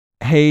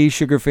Hey,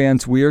 Sugar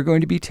fans, we are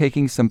going to be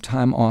taking some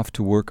time off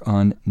to work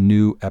on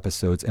new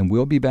episodes, and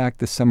we'll be back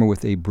this summer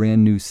with a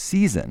brand new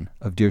season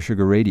of Dear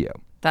Sugar Radio.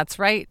 That's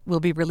right. We'll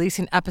be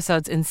releasing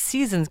episodes in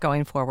seasons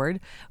going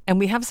forward, and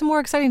we have some more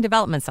exciting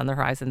developments on the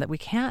horizon that we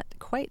can't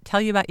quite tell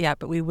you about yet,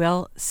 but we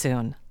will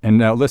soon. And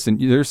now listen,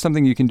 there's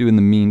something you can do in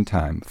the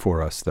meantime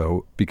for us,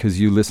 though, because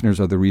you listeners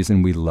are the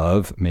reason we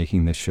love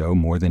making this show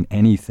more than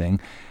anything,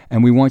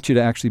 and we want you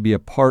to actually be a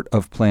part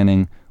of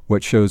planning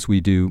what shows we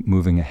do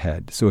moving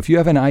ahead. So if you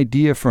have an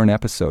idea for an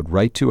episode,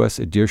 write to us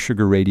at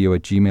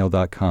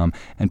dearsugarradio@gmail.com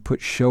and put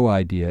show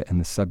idea in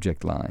the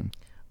subject line.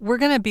 We're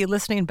going to be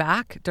listening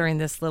back during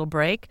this little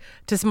break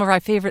to some of our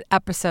favorite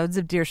episodes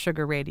of Dear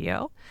Sugar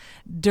Radio.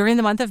 During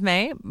the month of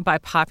May, by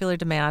popular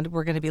demand,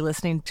 we're going to be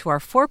listening to our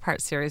 4-part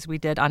series we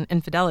did on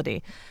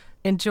infidelity.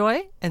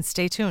 Enjoy and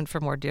stay tuned for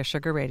more Dear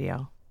Sugar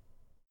Radio.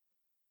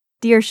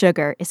 Dear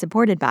Sugar is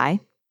supported by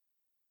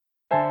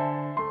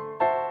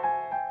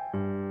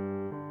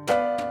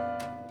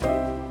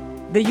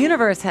The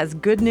universe has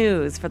good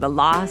news for the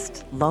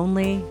lost,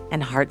 lonely,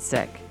 and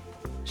heartsick.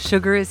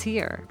 Sugar is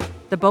here,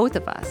 the both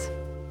of us,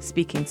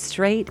 speaking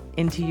straight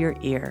into your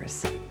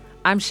ears.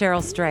 I'm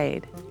Cheryl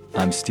Strayed.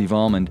 I'm Steve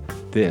Almond.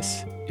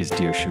 This is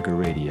Dear Sugar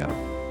Radio.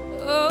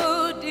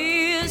 Oh,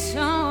 dear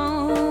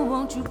song,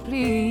 won't you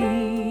please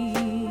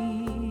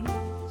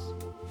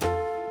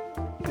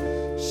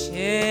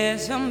share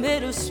some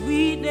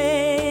bittersweet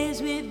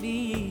days with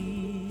me?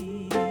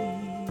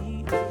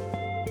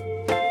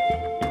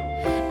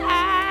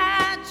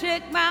 I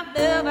check my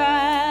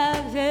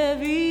mailbox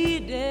every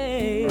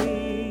day.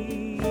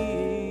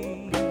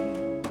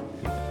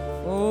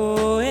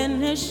 Oh,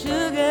 and the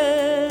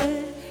sugar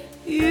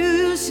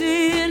you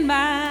send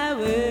my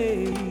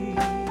way.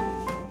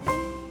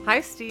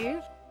 Hi,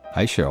 Steve.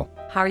 Hi, Cheryl.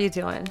 How are you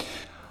doing?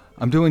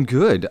 I'm doing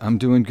good. I'm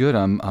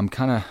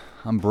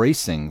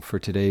bracing for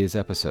today's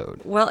episode.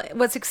 Well,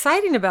 what's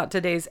exciting about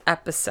today's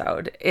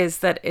episode is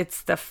that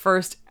it's the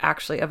first,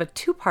 actually, of a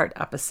 2-part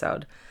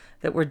episode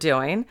that we're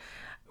doing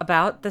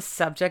about the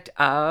subject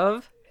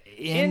of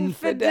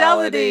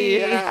infidelity.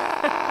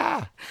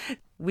 Yeah.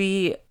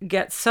 We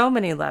get so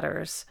many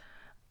letters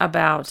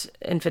about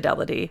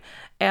infidelity,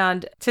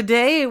 and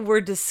today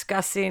we're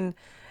discussing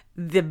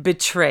the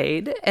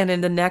betrayed, and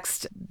in the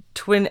next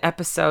twin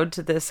episode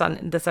to this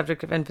on the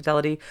subject of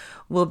infidelity,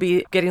 we'll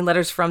be getting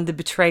letters from the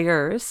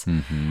betrayers.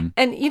 Mm-hmm.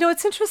 And, you know,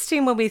 it's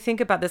interesting when we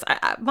think about this.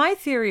 My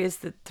theory is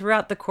that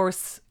throughout the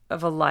course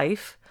of a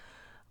life,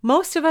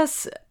 most of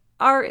us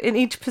are in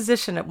each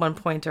position at one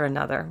point or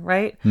another,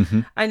 right?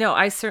 Mm-hmm. I know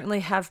I certainly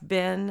have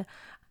been.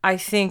 I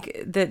think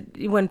that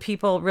when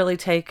people really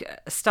take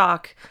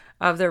stock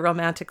of their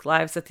romantic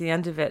lives at the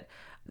end of it,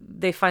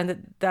 they find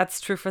that that's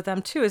true for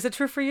them too. Is it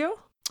true for you?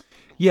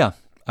 Yeah,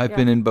 I've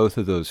been in both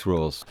of those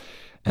roles.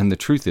 And the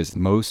truth is,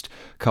 most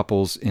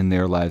couples in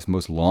their lives,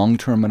 most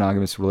long-term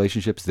monogamous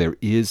relationships, there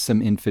is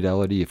some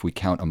infidelity. If we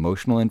count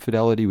emotional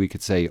infidelity, we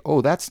could say,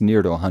 oh, that's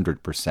near to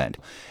 100%.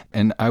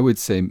 And I would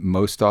say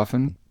most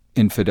often,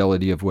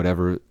 infidelity of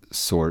whatever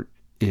sort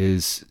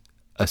is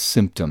a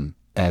symptom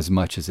as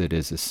much as it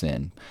is a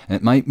sin. And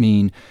it might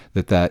mean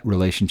that that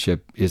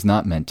relationship is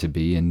not meant to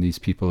be, and these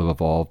people have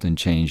evolved and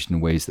changed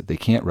in ways that they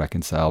can't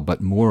reconcile.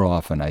 But more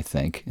often, I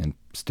think, and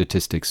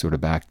statistics sort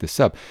of back this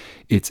up,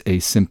 it's a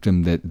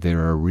symptom that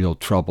there are real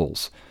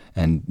troubles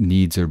and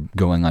needs are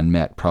going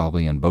unmet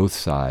probably on both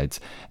sides,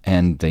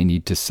 and they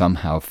need to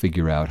somehow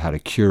figure out how to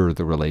cure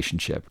the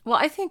relationship. Well,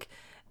 I think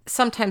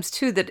sometimes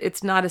too that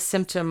it's not a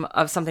symptom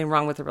of something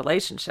wrong with the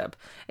relationship.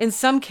 In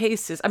some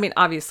cases, I mean,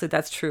 obviously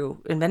that's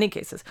true in many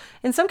cases.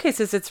 In some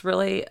cases, it's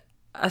really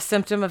a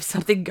symptom of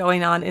something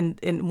going on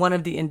in one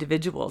of the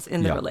individuals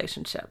in the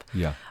relationship.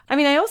 Yeah. I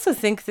mean, I also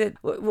think that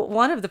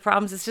one of the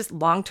problems is just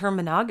long-term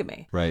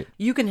monogamy. Right.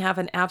 You can have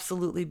an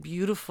absolutely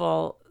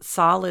beautiful,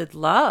 solid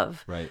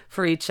love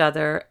for each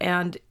other.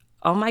 And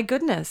oh my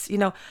goodness, you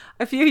know,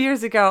 a few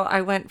years ago, I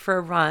went for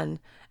a run.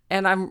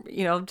 And I'm,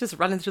 you know, just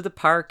running through the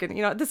park. And,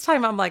 you know, at this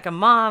time I'm like a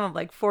mom, I'm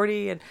like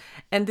 40.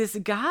 And this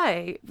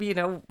guy, you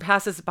know,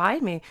 passes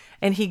by me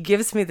and he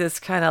gives me this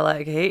kind of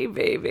like, hey,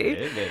 baby.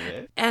 Hey,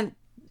 baby. And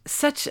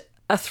such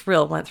a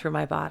thrill went through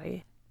my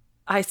body.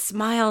 I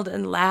smiled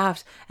and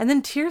laughed. And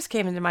then tears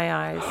came into my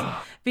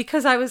eyes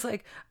because I was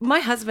like,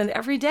 my husband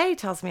every day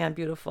tells me I'm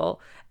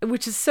beautiful,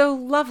 which is so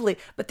lovely.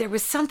 But there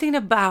was something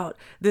about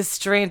this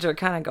stranger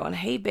kind of going,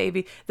 hey,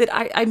 baby, that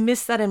I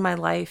miss that in my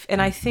life.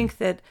 And I think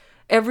that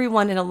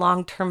everyone in a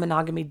long-term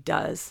monogamy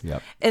does.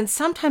 Yep. And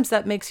sometimes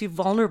that makes you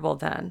vulnerable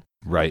then.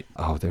 Right.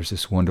 Oh, there's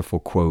this wonderful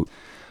quote.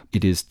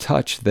 It is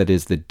touch that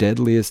is the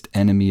deadliest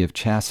enemy of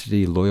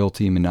chastity,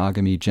 loyalty,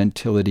 monogamy,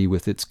 gentility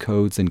with its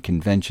codes and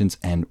conventions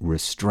and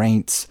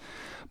restraints.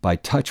 By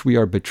touch we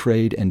are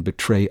betrayed and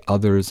betray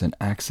others, an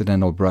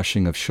accidental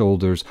brushing of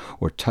shoulders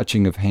or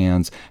touching of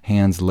hands,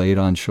 hands laid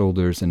on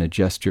shoulders, and a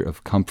gesture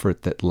of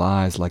comfort that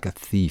lies like a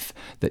thief,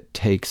 that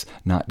takes,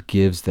 not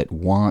gives, that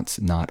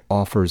wants, not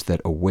offers, that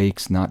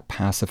awakes, not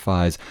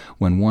pacifies.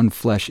 When one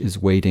flesh is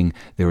waiting,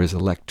 there is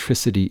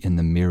electricity in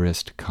the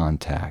merest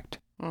contact.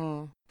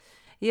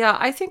 Yeah,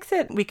 I think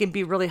that we can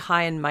be really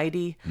high and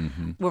mighty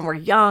when we're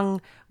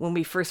young, when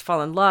we first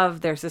fall in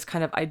love. There's this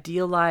kind of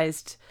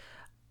idealized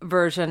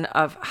version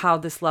of how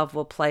this love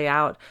will play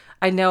out.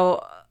 I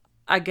know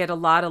I get a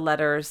lot of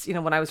letters,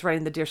 when I was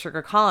writing the Dear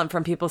Sugar column,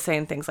 from people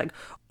saying things like,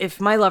 if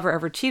my lover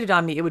ever cheated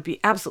on me, it would be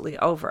absolutely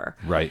over.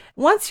 Right.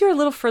 Once you're a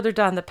little further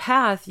down the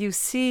path, you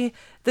see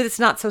that it's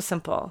not so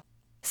simple.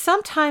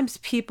 Sometimes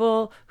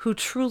people who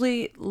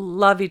truly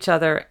love each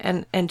other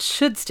and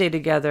should stay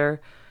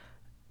together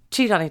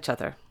cheat on each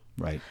other.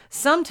 Right.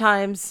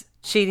 Sometimes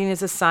cheating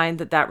is a sign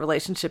that that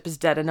relationship is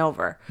dead and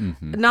over.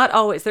 Not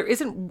always. There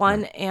isn't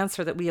one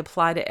answer that we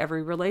apply to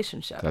every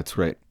relationship. That's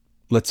right.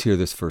 Let's hear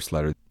this first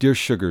letter. Dear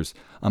Sugars,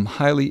 I'm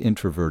highly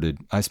introverted.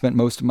 I spent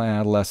most of my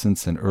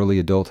adolescence and early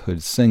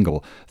adulthood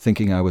single,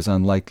 thinking I was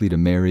unlikely to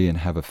marry and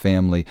have a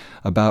family,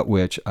 about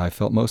which I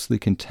felt mostly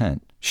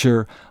content.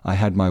 Sure, I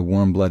had my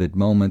warm-blooded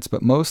moments,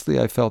 but mostly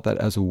I felt that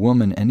as a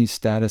woman, any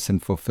status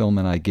and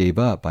fulfillment I gave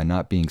up by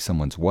not being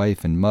someone's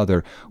wife and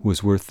mother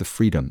was worth the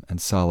freedom and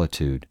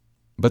solitude.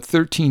 But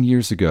 13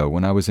 years ago,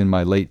 when I was in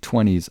my late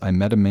 20s, I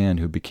met a man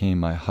who became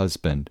my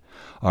husband.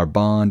 Our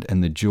bond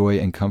and the joy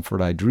and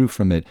comfort I drew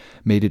from it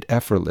made it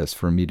effortless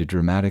for me to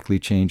dramatically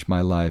change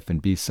my life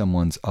and be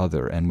someone's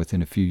other, and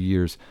within a few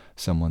years,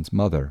 someone's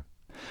mother.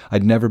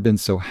 I'd never been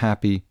so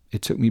happy.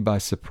 It took me by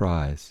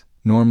surprise.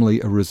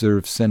 Normally a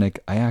reserved cynic,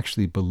 I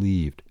actually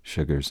believed,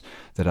 Sugars,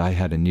 that I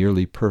had a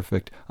nearly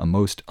perfect, a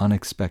most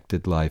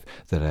unexpected life,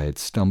 that I had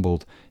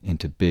stumbled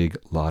into big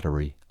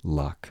lottery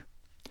luck.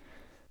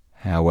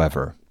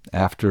 However,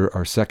 after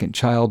our second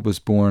child was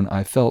born,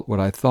 I felt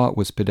what I thought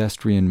was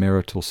pedestrian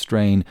marital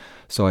strain,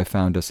 so I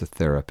found us a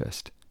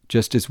therapist.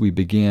 Just as we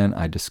began,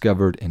 I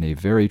discovered in a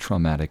very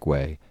traumatic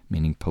way,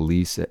 meaning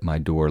police at my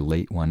door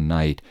late one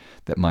night,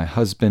 that my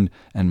husband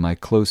and my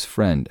close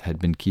friend had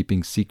been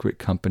keeping secret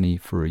company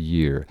for a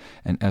year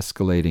and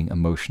escalating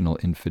emotional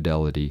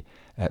infidelity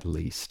at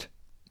least.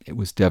 It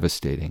was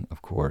devastating,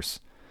 of course.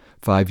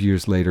 5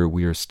 years later,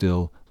 we are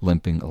still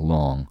limping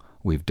along.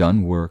 We've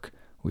done work.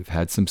 We've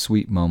had some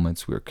sweet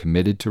moments. We're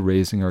committed to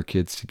raising our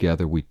kids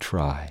together. We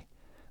try.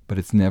 But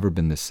it's never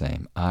been the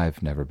same.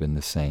 I've never been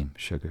the same,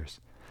 Sugars.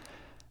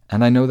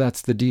 And I know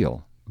that's the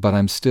deal. But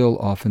I'm still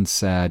often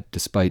sad,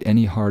 despite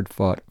any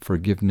hard-fought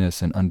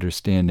forgiveness and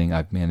understanding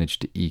I've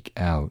managed to eke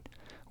out.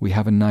 We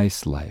have a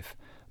nice life,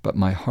 but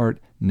my heart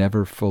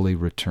never fully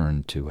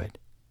returned to it.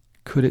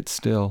 Could it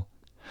still?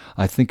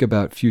 I think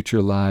about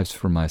future lives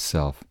for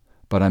myself,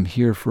 but I'm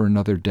here for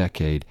another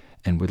decade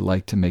and would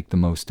like to make the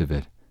most of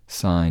it.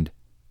 Signed,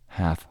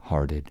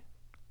 Half-Hearted.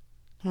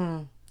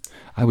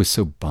 I was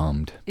so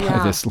bummed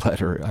by this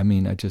letter. I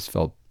mean, I just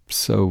felt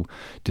so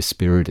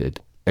dispirited.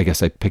 I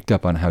guess I picked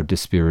up on how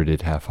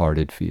dispirited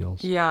Half-Hearted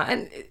feels. Yeah,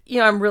 and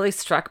I'm really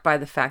struck by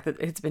the fact that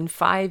it's been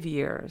 5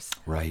 years.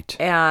 Right.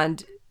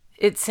 And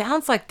it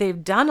sounds like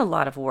they've done a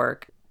lot of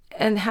work,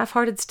 and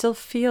Half-Hearted still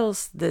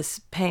feels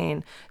this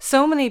pain.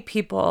 So many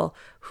couples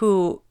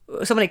who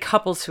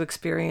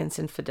experience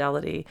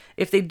infidelity,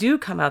 if they do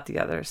come out the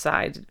other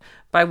side,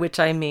 by which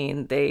I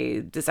mean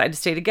they decide to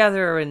stay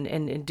together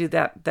and do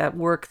that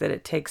work that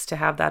it takes to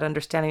have that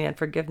understanding and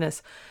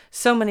forgiveness,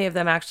 so many of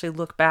them actually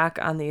look back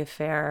on the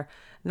affair,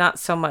 not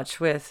so much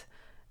with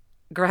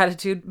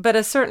gratitude, but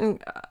a certain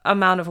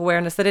amount of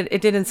awareness that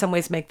it did in some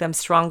ways make them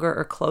stronger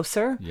or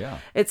closer. Yeah.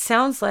 It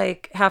sounds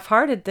like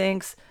Half-Hearted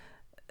thinks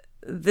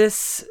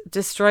this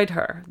destroyed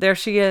her. There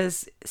she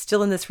is,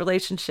 still in this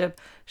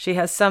relationship. She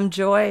has some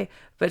joy,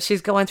 but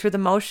she's going through the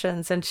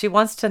motions, and she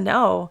wants to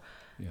know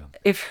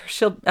if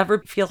she'll ever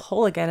feel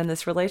whole again in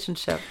this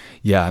relationship.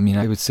 Yeah, I mean,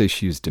 I would say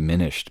she was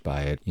diminished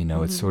by it.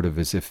 It's sort of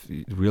as if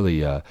really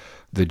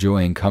the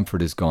joy and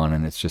comfort is gone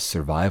and it's just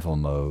survival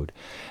mode.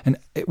 And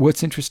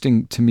what's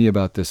interesting to me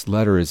about this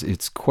letter is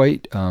it's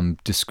quite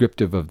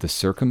descriptive of the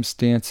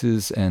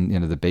circumstances and,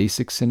 the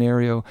basic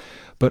scenario.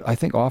 But I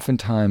think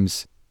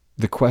oftentimes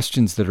the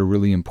questions that are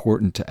really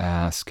important to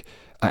ask,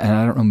 and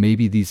I don't know,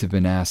 maybe these have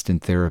been asked in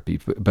therapy,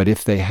 but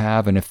if they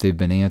have and if they've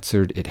been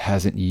answered, it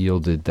hasn't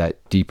yielded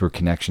that deeper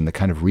connection, the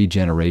kind of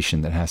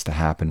regeneration that has to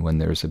happen when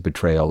there's a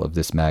betrayal of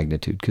this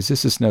magnitude. Because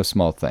this is no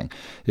small thing.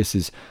 This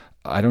is,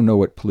 I don't know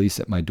what police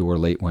at my door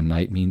late one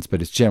night means,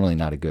 but it's generally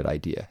not a good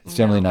idea. It's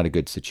generally not a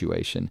good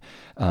situation.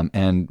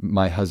 And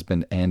my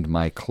husband and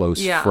my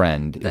close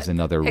friend is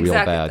another real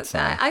bad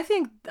sign. I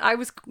think I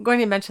was going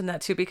to mention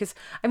that too, because,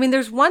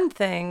 there's one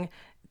thing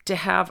to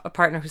have a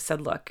partner who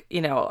said, look,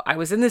 I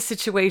was in this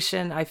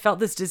situation. I felt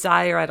this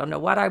desire. I don't know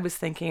what I was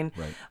thinking.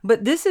 Right.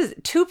 But this is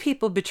two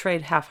people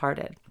betrayed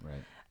Half-Hearted.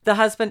 Right. The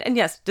husband, and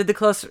yes, did the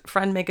close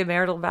friend make a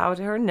marital vow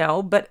to her?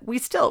 No, but we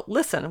still,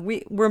 listen,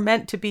 we're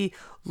meant to be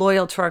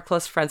loyal to our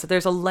close friends. So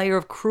there's a layer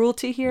of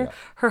cruelty here. Yeah.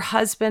 Her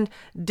husband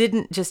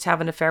didn't just have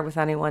an affair with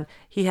anyone.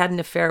 He had an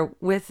affair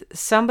with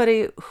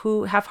somebody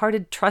who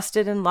Half-Hearted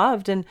trusted and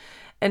loved and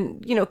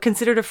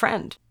considered a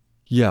friend.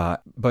 Yeah,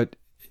 but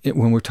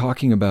when we're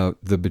talking about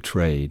the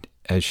betrayed,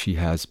 as she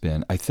has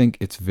been, I think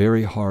it's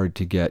very hard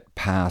to get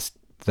past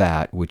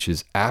that, which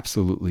is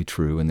absolutely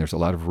true, and there's a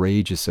lot of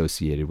rage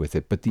associated with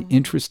it. But the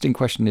interesting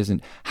question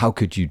isn't, how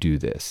could you do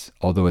this?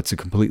 Although it's a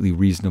completely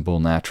reasonable,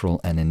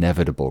 natural, and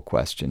inevitable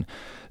question.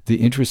 The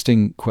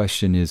interesting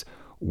question is,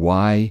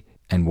 why,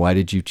 and why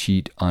did you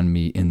cheat on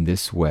me in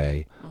this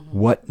way?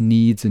 What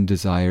needs and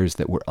desires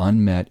that were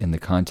unmet in the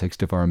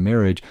context of our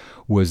marriage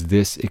was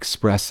this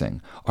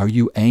expressing? Are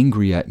you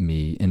angry at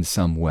me in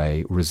some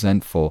way,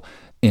 resentful,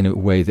 in a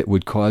way that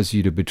would cause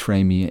you to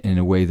betray me in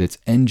a way that's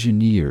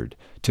engineered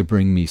to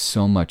bring me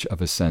so much of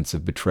a sense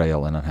of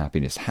betrayal and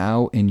unhappiness?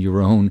 How in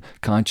your own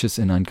conscious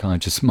and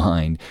unconscious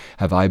mind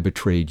have I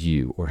betrayed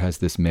you, or has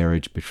this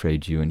marriage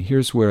betrayed you? And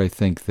here's where I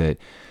think that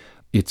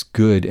it's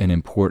good and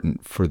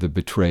important for the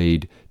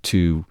betrayed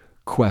to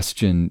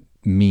question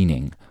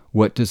meaning.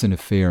 What does an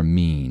affair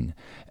mean?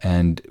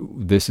 And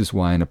this is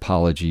why an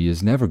apology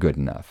is never good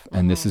enough.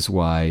 And this is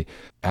why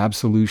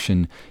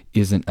absolution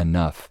isn't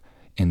enough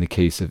in the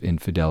case of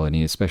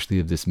infidelity, especially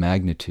of this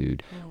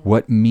magnitude.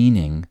 What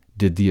meaning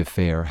did the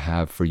affair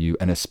have for you,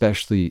 and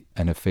especially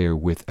an affair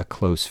with a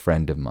close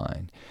friend of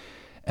mine?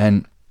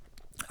 And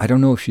I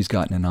don't know if she's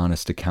gotten an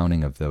honest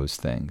accounting of those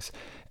things.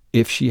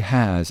 If she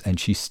has, and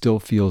she still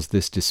feels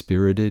this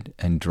dispirited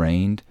and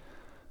drained,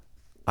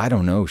 I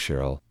don't know,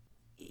 Cheryl.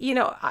 You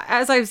know,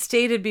 as I've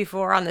stated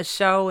before on the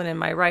show and in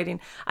my writing,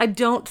 I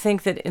don't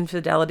think that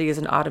infidelity is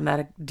an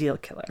automatic deal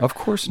killer. Of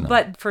course not.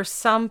 But for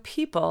some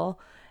people,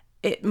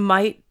 it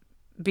might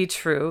be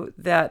true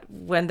that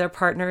when their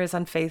partner is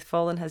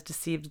unfaithful and has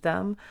deceived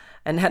them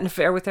and had an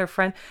affair with their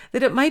friend,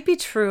 that it might be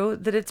true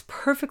that it's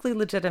perfectly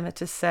legitimate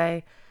to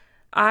say,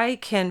 I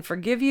can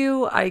forgive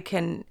you, I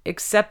can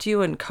accept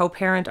you and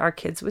co-parent our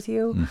kids with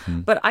you,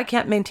 but I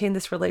can't maintain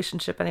this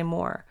relationship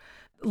anymore.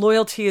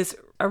 Loyalty is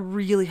a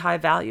really high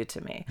value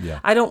to me. Yeah.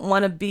 I don't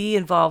want to be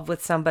involved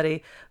with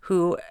somebody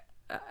who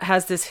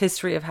has this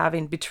history of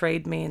having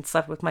betrayed me and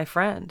slept with my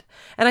friend.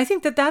 And I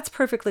think that that's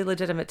perfectly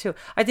legitimate too.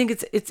 I think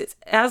it's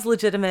as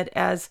legitimate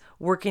as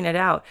working it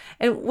out.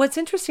 And what's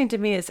interesting to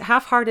me is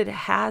Half-Hearted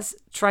has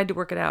tried to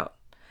work it out.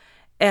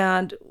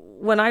 And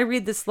when I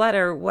read this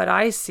letter, what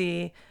I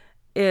see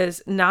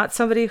is not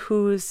somebody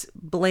who's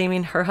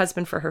blaming her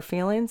husband for her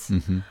feelings,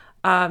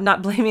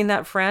 not blaming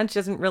that friend. She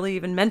doesn't really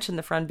even mention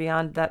the friend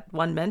beyond that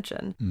one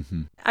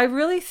mention. I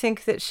really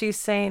think that she's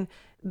saying,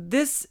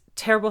 this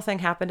terrible thing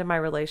happened in my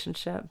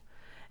relationship,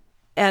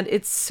 and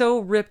it so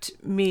ripped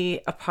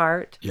me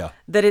apart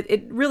that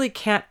it really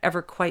can't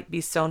ever quite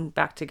be sewn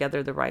back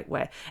together the right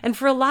way. And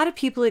for a lot of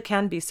people, it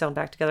can be sewn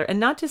back together, and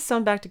not just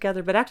sewn back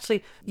together, but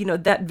actually, you know,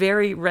 that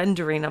very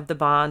rendering of the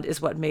bond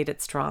is what made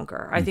it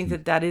stronger. I think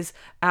that is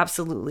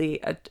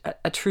absolutely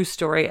a true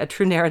story, a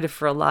true narrative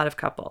for a lot of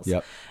couples.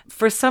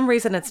 For some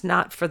reason, it's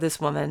not for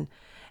this woman,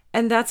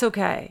 and that's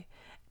okay.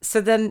 So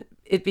then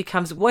it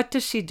becomes, what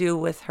does she do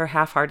with her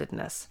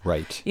half-heartedness?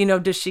 Right. You know,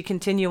 does she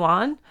continue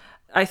on?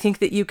 I think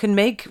that you can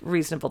make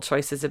reasonable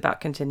choices about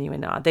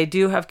continuing on. They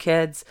do have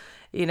kids.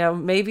 You know,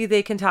 maybe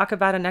they can talk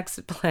about an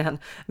exit plan.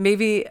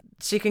 Maybe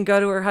she can go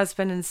to her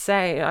husband and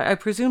say, I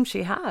presume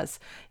she has,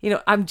 you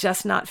know, I'm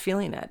just not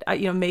feeling it.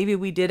 You know, maybe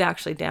we did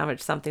actually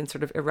damage something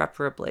sort of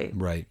irreparably.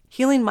 Right.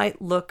 Healing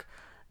might look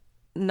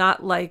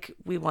not like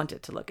we want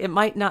it to look. It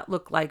might not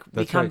look like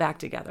we come back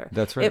together.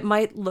 That's right. It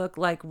might look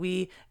like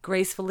we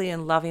gracefully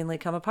and lovingly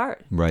come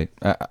apart. Right.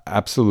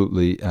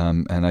 Absolutely.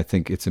 And I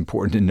think it's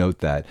important to note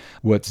that.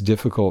 What's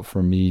difficult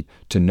for me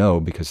to know,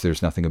 because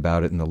there's nothing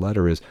about it in the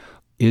letter,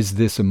 is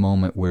this a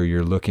moment where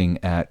you're looking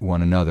at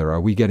one another?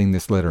 Are we getting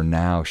this letter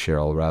now,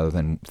 Cheryl, rather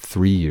than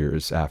 3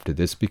 years after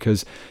this?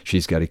 Because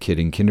she's got a kid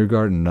in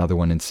kindergarten, another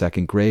one in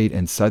second grade,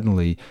 and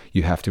suddenly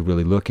you have to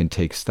really look and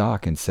take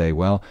stock and say,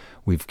 well,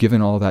 we've given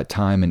all that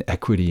time and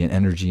equity and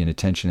energy and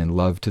attention and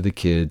love to the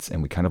kids,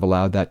 and we kind of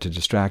allowed that to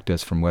distract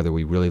us from whether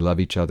we really love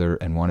each other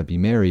and want to be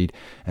married,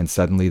 and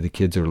suddenly the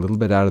kids are a little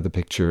bit out of the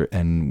picture,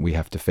 and we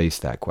have to face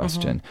that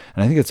question.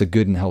 And I think it's a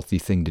good and healthy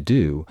thing to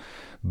do,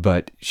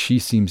 but she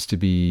seems to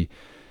be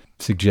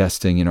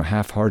suggesting, you know,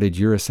 Half-Hearted,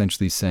 you're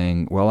essentially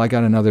saying, well, I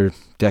got another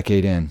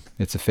decade in.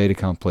 It's a fait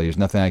accompli. There's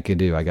nothing I can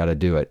do. I got to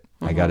do it.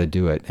 I got to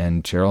do it.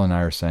 And Cheryl and I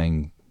are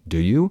saying, do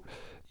you?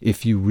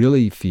 If you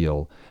really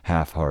feel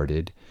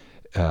half-hearted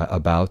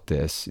about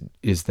this,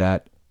 is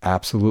that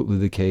absolutely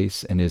the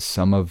case? And is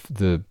some of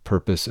the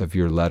purpose of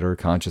your letter,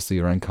 consciously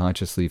or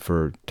unconsciously,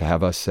 to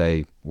have us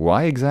say,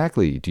 why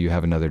exactly do you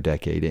have another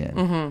decade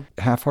in?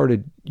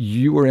 Half-Hearted,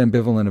 you were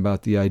ambivalent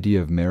about the idea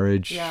of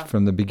marriage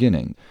from the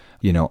beginning.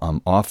 You know,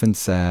 I'm often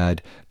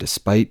sad,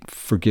 despite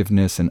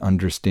forgiveness and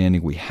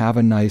understanding, we have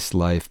a nice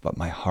life, but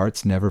my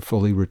heart's never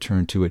fully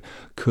returned to it.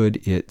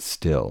 Could it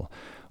still?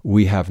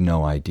 We have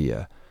no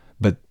idea.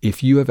 But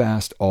if you have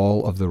asked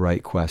all of the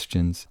right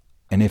questions,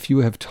 and if you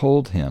have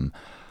told him,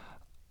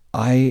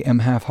 I am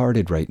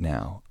half-hearted right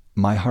now,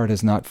 my heart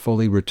has not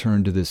fully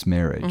returned to this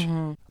marriage,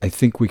 I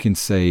think we can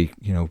say,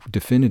 you know,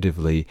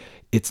 definitively,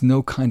 it's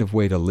no kind of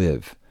way to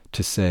live.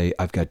 To say,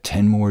 I've got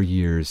 10 more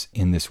years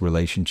in this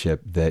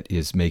relationship that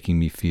is making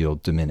me feel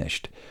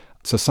diminished.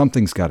 So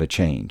something's got to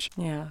change.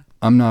 Yeah.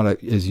 I'm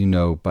not, as you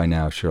know by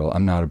now, Cheryl,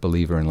 I'm not a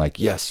believer in like,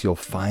 yes, you'll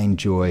find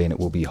joy and it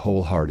will be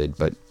wholehearted,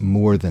 but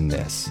more than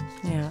this.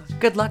 Yeah.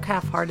 Good luck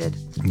half-hearted.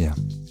 Yeah.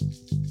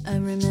 I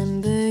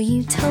remember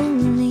you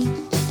told me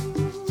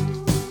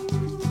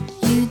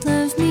you'd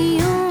love me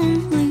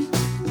only,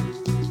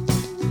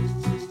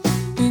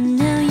 and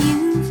now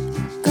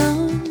you've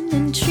gone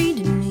and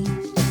treated me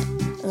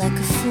like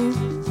a fool.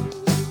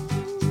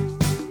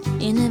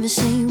 You never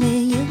say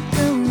where you're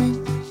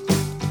going,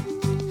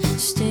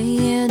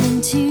 stay out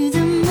into the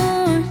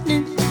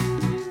morning,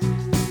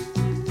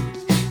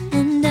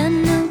 and I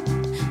know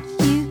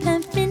you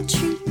have been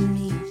treating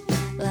me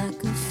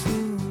like a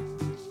fool.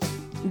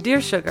 Dear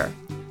Sugar,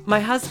 my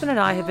husband and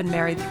I have been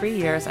married 3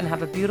 years and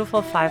have a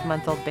beautiful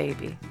 5-month-old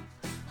baby.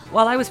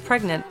 While I was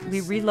pregnant,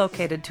 we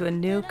relocated to a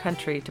new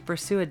country to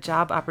pursue a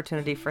job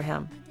opportunity for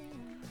him.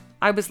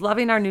 I was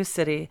loving our new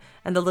city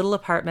and the little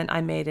apartment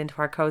I made into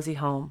our cozy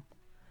home.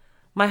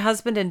 My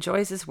husband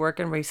enjoys his work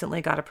and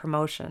recently got a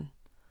promotion.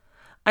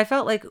 I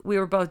felt like we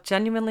were both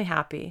genuinely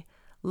happy,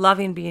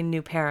 loving being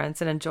new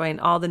parents and enjoying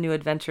all the new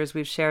adventures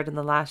we've shared in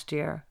the last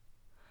year.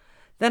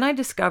 Then I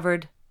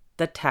discovered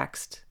the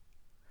text.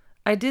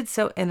 I did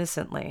so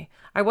innocently.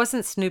 I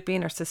wasn't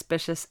snooping or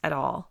suspicious at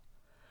all.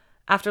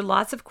 After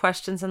lots of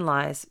questions and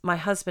lies, my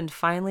husband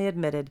finally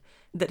admitted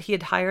that he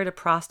had hired a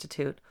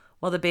prostitute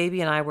while the baby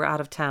and I were out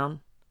of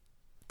town.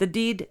 The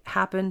deed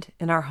happened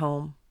in our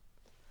home.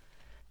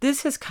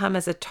 This has come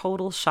as a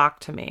total shock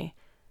to me.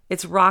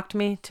 It's rocked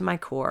me to my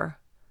core.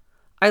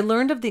 I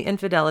learned of the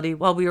infidelity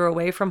while we were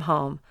away from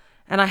home,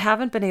 and I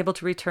haven't been able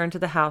to return to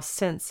the house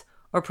since,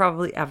 or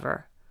probably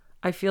ever.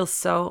 I feel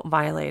so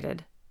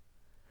violated.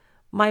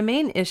 My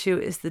main issue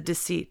is the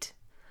deceit.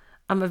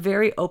 I'm a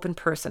very open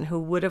person who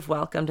would have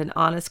welcomed an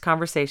honest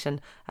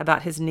conversation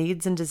about his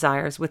needs and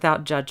desires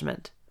without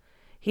judgment.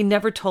 He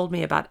never told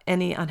me about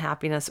any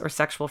unhappiness or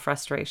sexual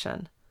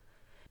frustration.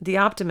 The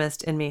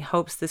optimist in me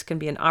hopes this can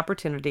be an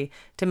opportunity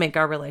to make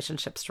our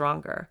relationship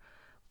stronger,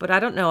 but I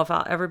don't know if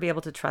I'll ever be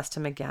able to trust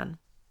him again.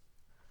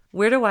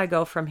 Where do I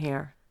go from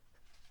here?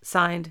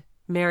 Signed,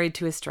 Married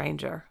to a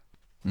Stranger.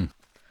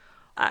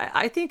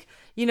 I think,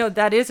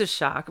 that is a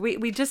shock.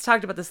 We just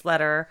talked about this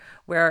letter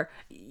where,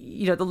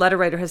 the letter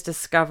writer has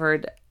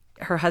discovered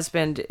her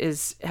husband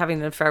is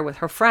having an affair with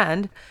her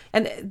friend.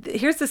 And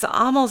here's this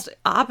almost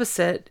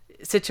opposite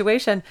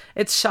situation.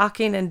 It's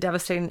shocking and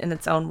devastating in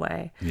its own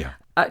way. Yeah.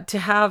 To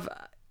have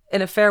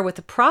an affair with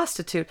a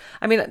prostitute.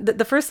 I mean,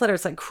 the first letter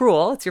is like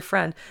cruel. It's your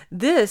friend.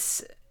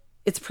 This,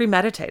 it's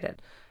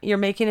premeditated. You're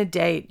making a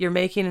date. You're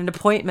making an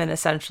appointment,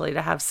 essentially,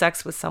 to have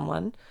sex with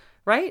someone.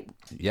 Right?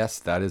 Yes,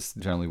 that is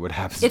generally what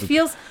happens. It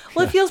feels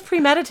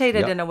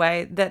premeditated Yep. in a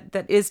way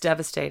that is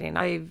devastating.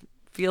 I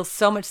feel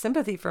so much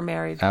sympathy for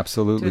Married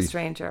Absolutely. to a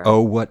Stranger.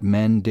 Oh, what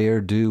men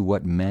dare do,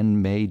 what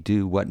men may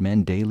do, what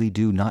men daily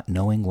do, not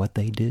knowing what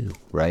they do,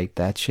 right?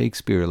 That's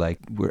Shakespeare. Like,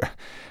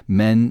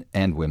 men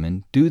and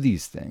women do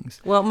these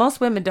things. Well, most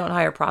women don't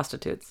hire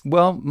prostitutes.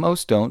 Well,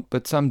 most don't,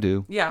 but some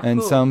do. Yeah. And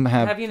who? some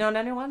have. Have you known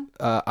anyone?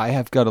 I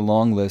have got a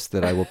long list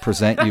that I will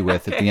present you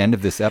with at the end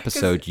of this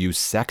episode, you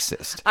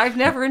sexist. I've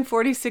never in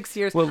 46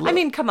 years. Well, I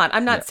mean, come on.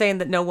 I'm not saying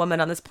that no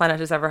woman on this planet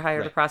has ever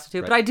hired a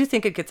prostitute, right. but I do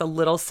think it gets a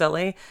little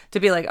silly to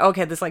be like,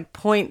 okay, this like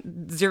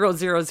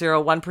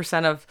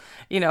 0.0001% of,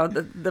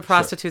 the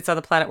prostitutes on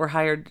the planet were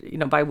hired,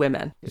 by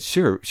women.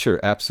 Sure,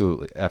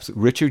 absolutely.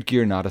 Richard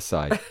Gere not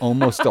aside,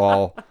 almost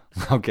all.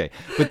 Okay,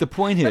 but the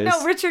point is... But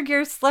no, Richard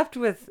Gere slept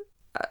with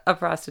a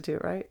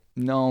prostitute, right?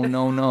 No. I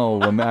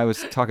mean, I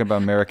was talking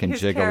about American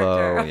His Gigolo.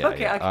 character. Yeah,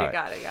 Okay, right.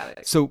 got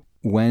it. So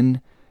when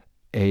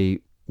a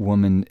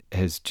woman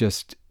has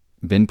just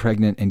been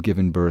pregnant and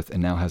given birth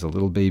and now has a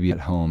little baby at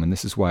home, and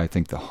this is why I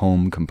think the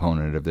home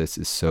component of this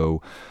is so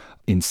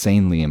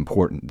insanely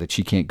important, that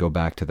she can't go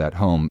back to that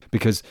home,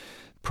 because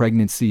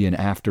pregnancy and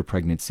after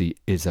pregnancy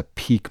is a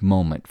peak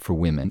moment for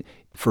women.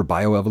 For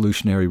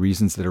bioevolutionary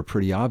reasons that are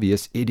pretty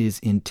obvious, it is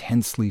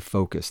intensely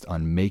focused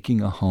on making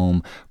a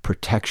home,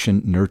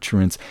 protection,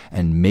 nurturance,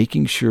 and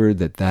making sure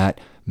that that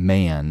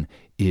man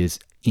is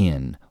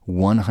in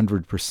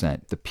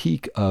 100%. The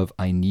peak of,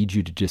 I need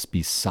you to just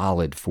be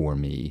solid for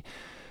me.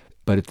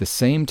 But at the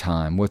same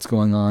time, what's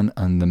going on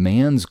the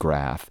man's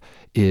graph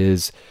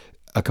is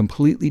a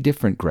completely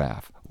different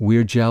graph.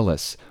 We're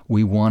jealous.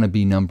 We want to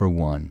be number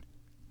one.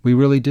 We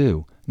really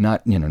do.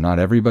 Not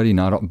everybody,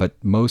 not all, but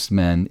most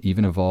men,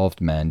 even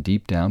evolved men,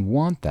 deep down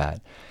want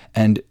that.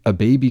 And a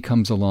baby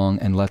comes along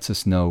and lets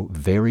us know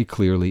very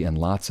clearly in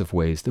lots of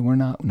ways that we're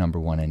not number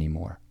one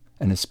anymore.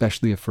 And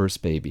especially a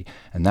first baby.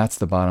 And that's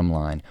the bottom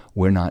line.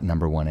 We're not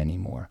number one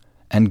anymore.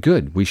 And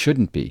good, we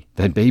shouldn't be.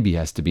 That baby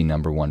has to be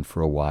number one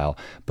for a while,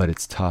 but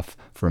it's tough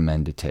for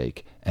men to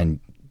take. And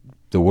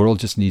the world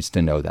just needs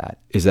to know that.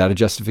 Is that a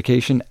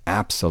justification?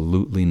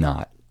 Absolutely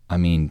not. I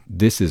mean,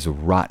 this is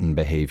rotten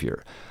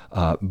behavior,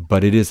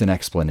 but it is an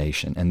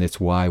explanation. And that's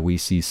why we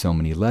see so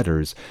many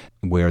letters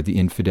where the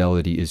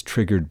infidelity is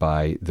triggered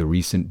by the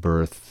recent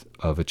birth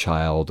of a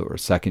child or a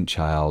second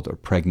child or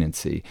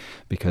pregnancy,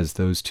 because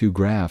those two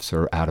graphs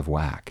are out of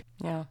whack.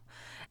 Yeah.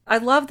 I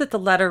love that the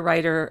letter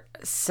writer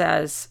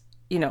says,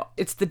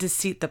 it's the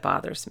deceit that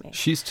bothers me.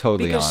 She's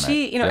totally because on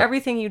it. Yep.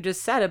 Everything you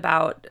just said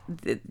about,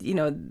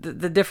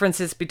 the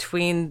differences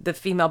between the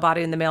female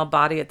body and the male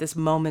body at this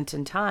moment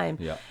in time,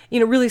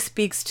 really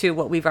speaks to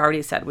what we've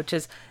already said, which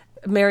is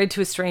married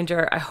to a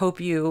stranger. I hope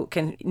you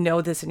can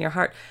know this in your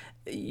heart.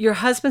 Your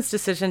husband's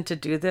decision to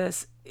do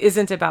this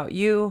isn't about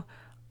you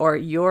or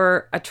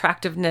your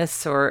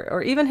attractiveness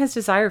or even his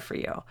desire for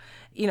you.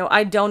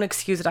 I don't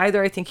excuse it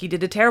either. I think he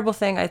did a terrible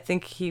thing. I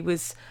think he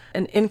was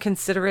an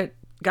inconsiderate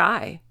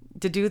guy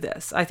to do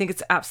this. I think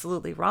it's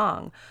absolutely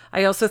wrong.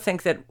 I also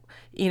think that,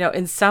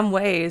 in some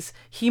ways,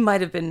 he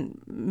might have been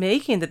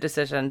making the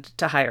decision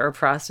to hire a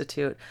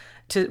prostitute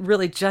to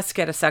really just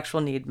get a sexual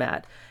need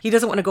met. He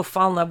doesn't want to go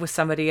fall in love with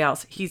somebody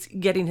else. He's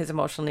getting his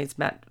emotional needs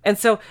met. And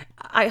so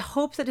I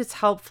hope that it's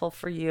helpful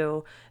for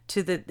you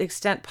to the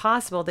extent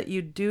possible that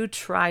you do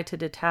try to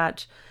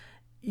detach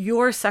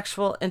your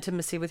sexual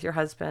intimacy with your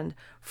husband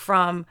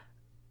from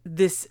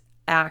this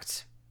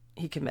act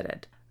he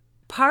committed.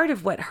 Part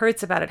of what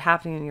hurts about it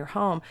happening in your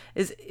home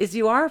is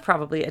you are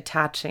probably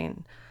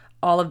attaching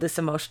all of this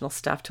emotional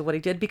stuff to what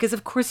he did, because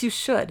of course you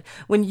should.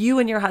 When you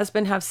and your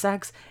husband have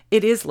sex,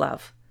 it is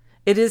love.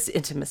 It is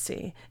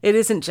intimacy. It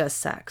isn't just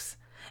sex.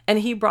 And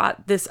he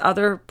brought this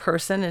other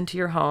person into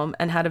your home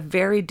and had a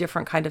very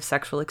different kind of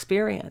sexual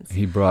experience.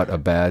 He brought a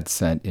bad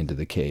scent into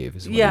the cave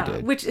is what he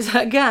did. Which is,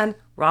 again,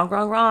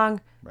 wrong.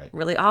 Right.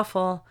 Really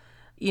awful.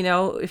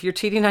 If you're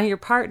cheating on your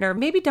partner,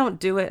 maybe don't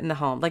do it in the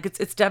home. Like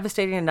it's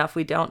devastating enough.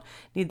 We don't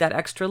need that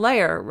extra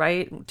layer,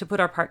 right, to put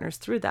our partners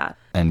through that.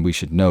 And we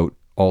should note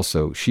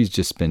also, she's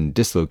just been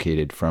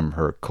dislocated from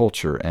her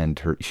culture, and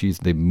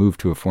they moved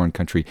to a foreign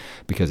country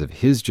because of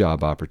his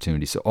job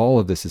opportunity. So all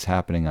of this is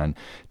happening on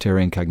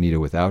terra incognita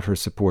without her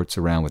supports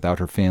around, without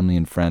her family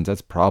and friends.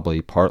 That's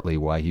probably partly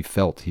why he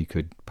felt he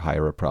could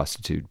hire a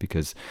prostitute,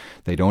 because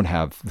they don't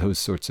have those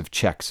sorts of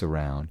checks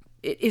around.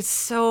 It is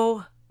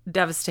so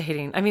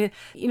devastating. I mean,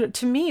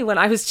 to me, when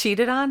I was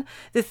cheated on,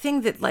 the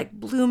thing that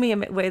blew me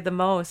away the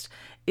most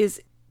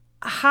is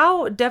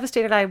how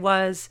devastated I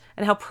was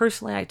and how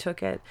personally I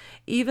took it,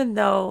 even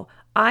though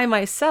I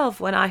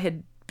myself, when I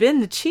had been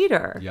the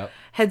cheater,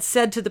 had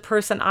said to the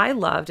person I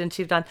loved and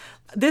cheated on,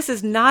 this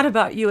is not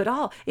about you at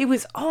all. It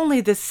was only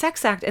this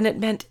sex act and it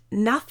meant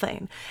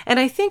nothing. And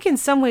I think in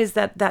some ways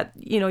that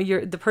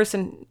you're the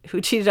person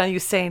who cheated on you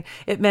saying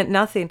it meant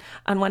nothing.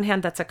 On one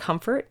hand, that's a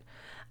comfort.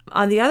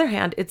 On the other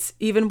hand, it's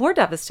even more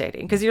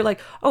devastating because you're like,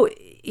 oh,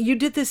 you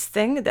did this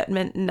thing that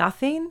meant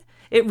nothing.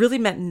 It really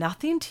meant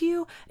nothing to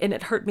you, and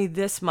it hurt me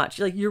this much.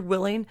 You're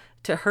willing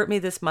to hurt me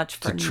this much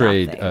for to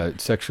trade nothing.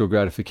 Sexual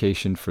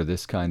gratification for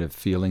this kind of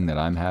feeling that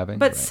I'm having.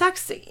 But right.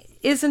 Sex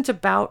isn't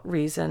about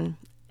reason,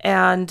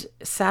 and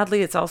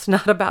sadly, it's also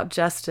not about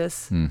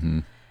justice,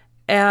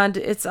 and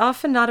it's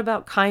often not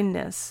about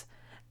kindness.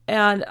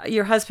 And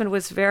your husband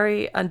was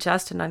very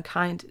unjust and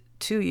unkind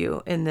to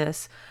you in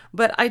this.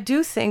 But I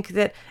do think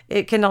that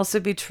it can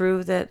also be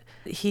true that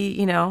he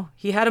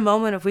had a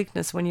moment of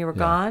weakness when you were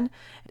gone.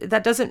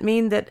 That doesn't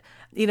mean that,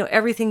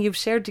 everything you've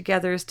shared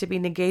together is to be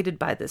negated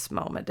by this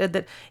moment.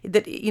 That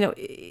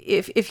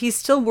if he's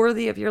still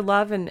worthy of your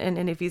love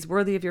and if he's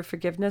worthy of your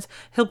forgiveness,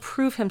 he'll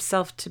prove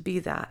himself to be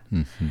that.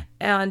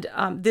 And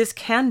this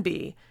can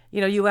be,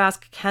 you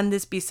ask, can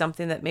this be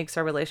something that makes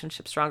our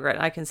relationship stronger? And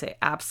I can say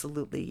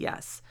absolutely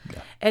yes.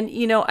 Yeah. And,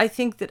 I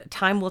think that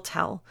time will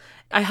tell.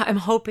 I'm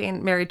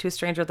hoping, Married to a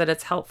Stranger, that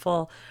it's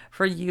helpful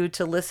for you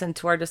to listen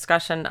to our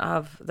discussion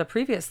of the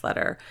previous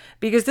letter,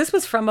 because this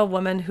was from a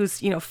woman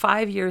who's,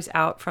 5 years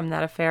out from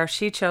that affair.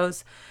 She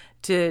chose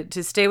to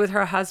stay with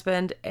her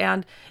husband.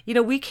 And,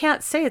 we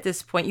can't say at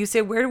this point, you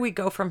say, where do we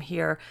go from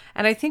here?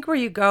 And I think where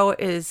you go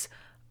is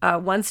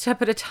one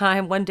step at a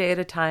time, one day at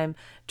a time,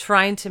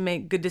 trying to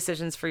make good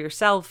decisions for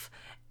yourself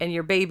and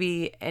your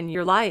baby and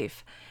your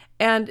life.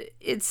 And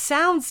it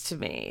sounds to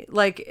me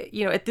like,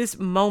 at this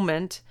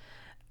moment,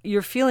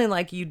 you're feeling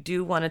like you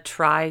do want to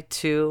try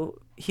to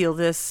heal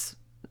this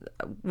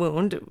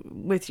wound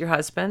with your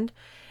husband.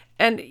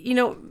 And,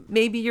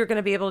 maybe you're going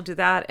to be able to do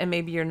that and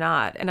maybe you're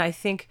not. And I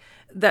think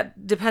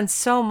that depends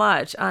so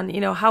much on,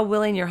 how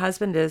willing your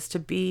husband is to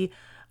be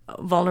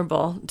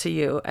vulnerable to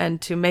you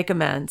and to make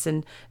amends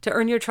and to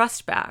earn your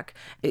trust back.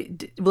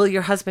 Will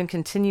your husband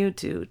continue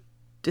to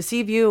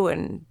deceive you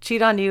and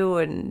cheat on you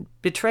and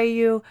betray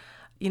you?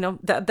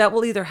 That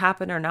will either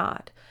happen or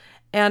not.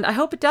 And I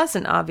hope it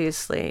doesn't,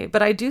 obviously,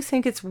 but I do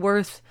think it's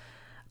worth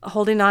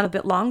holding on a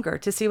bit longer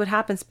to see what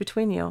happens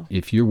between you.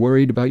 If you're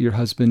worried about your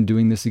husband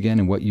doing this again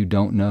and what you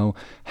don't know,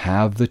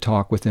 have the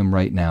talk with him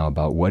right now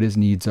about what his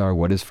needs are,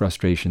 what his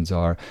frustrations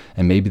are,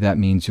 and maybe that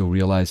means you'll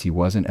realize he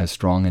wasn't as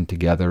strong and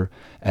together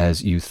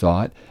as you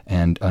thought,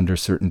 and under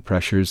certain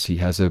pressures he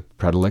has a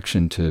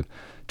predilection to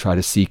try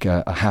to seek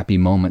a happy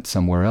moment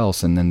somewhere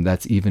else, and then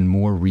that's even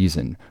more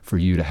reason for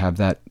you to have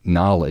that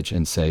knowledge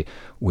and say,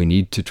 we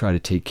need to try to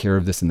take care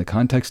of this in the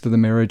context of the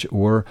marriage,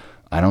 or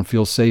I don't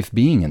feel safe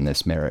being in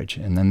this marriage.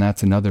 And then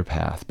that's another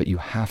path. But you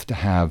have to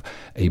have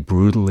a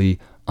brutally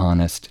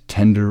honest,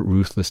 tender,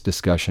 ruthless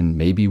discussion,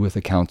 maybe with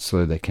a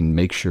counselor that can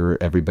make sure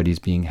everybody's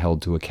being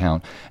held to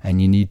account.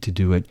 And you need to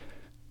do it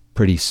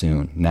pretty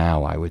soon,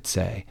 now, I would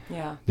say.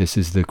 Yeah. This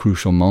is the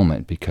crucial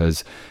moment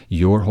because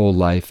your whole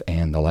life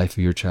and the life of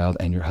your child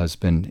and your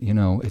husband,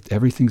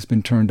 everything's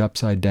been turned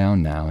upside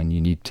down now, and you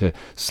need to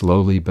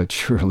slowly but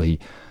surely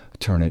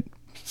turn it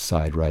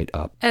side right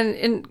up.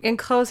 And in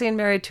closing,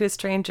 Married to a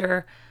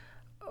Stranger,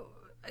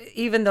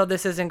 even though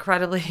this is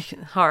incredibly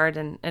hard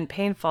and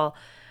painful,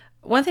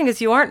 one thing is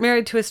you aren't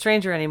married to a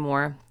stranger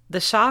anymore. The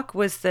shock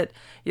was that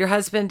your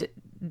husband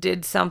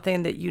did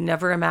something that you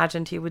never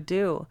imagined he would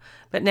do.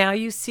 But now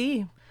you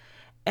see.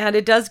 And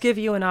it does give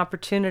you an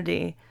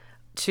opportunity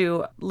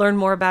to learn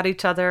more about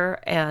each other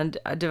and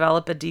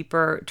develop a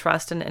deeper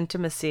trust and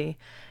intimacy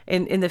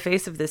in the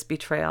face of this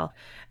betrayal.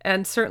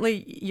 And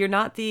certainly you're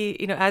not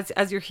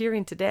as you're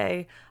hearing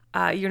today,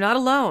 you're not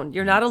alone.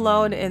 You're not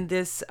alone in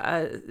this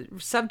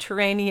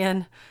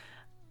subterranean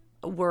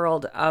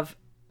world of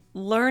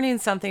learning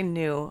something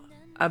new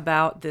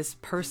about this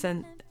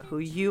person who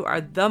you are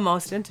the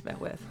most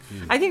intimate with.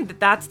 I think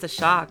that's the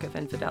shock of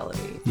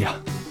infidelity. Yeah.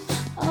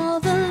 All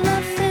the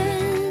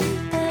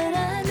loving that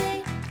I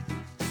made,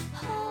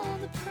 all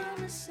the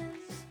promises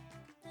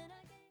that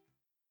I gave.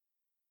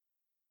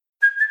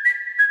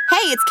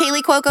 Hey, it's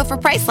Kaylee Cuoco for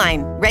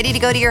Priceline. Ready to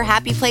go to your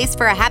happy place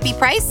for a happy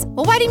price?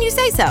 Well, why didn't you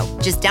say so?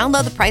 Just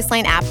download the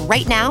Priceline app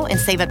right now and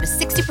save up to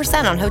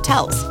 60% on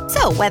hotels.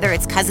 So whether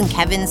it's Cousin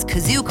Kevin's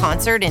Kazoo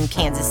Concert in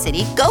Kansas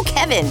City, go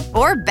Kevin,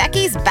 or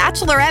Becky's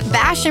Bachelorette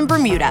Bash in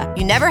Bermuda,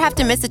 you never have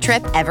to miss a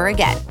trip ever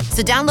again.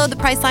 So download the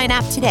Priceline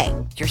app today.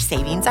 Your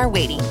savings are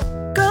waiting.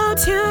 Go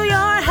to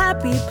your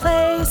happy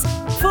place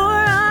for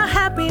a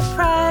happy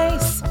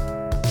price.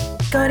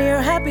 Go to your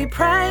happy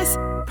price,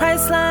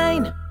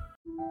 Priceline.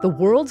 The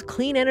world's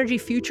clean energy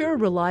future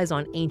relies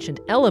on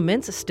ancient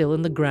elements still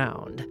in the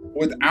ground.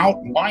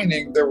 Without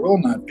mining, there will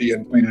not be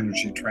a clean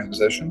energy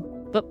transition.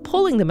 But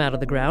pulling them out of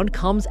the ground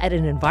comes at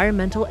an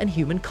environmental and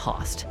human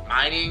cost.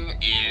 Mining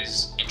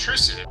is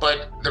intrusive,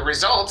 but the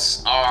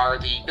results are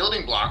the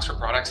building blocks for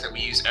products that we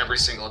use every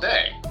single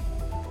day.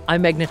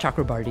 I'm Meghna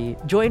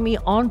Chakrabarty. Join me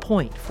on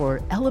Point for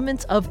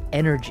Elements of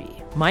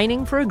Energy,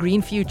 Mining for a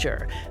Green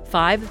Future.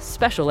 5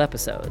 special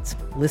episodes.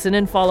 Listen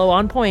and follow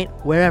On Point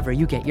wherever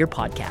you get your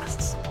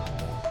podcasts.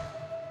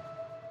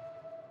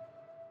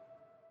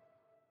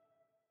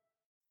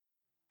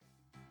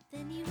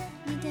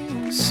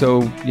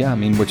 So, yeah,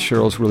 what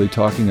Cheryl's really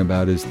talking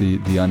about is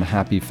the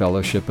unhappy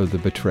fellowship of the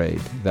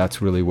betrayed.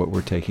 That's really what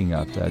we're taking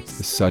up. That's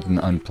the sudden,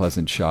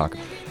 unpleasant shock.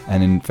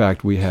 And in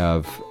fact,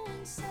 I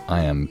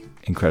am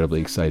incredibly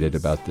excited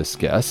about this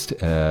guest,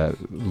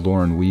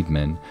 Lauren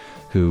Weedman,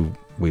 who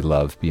we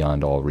love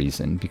beyond all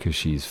reason because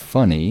she's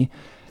funny,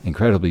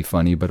 incredibly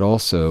funny, but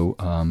also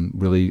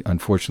really,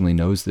 unfortunately,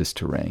 knows this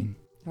terrain.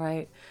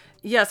 Right.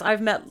 Yes, I've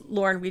met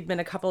Lauren Weedman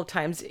a couple of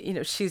times.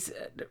 She's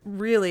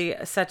really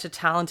such a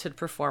talented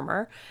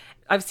performer.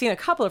 I've seen a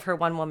couple of her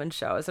one-woman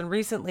shows, and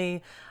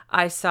recently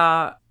I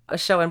saw a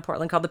show in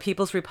Portland called The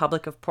People's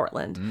Republic of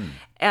Portland.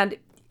 And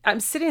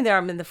I'm sitting there,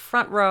 I'm in the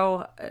front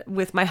row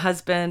with my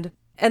husband,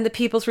 and The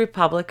People's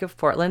Republic of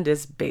Portland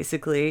is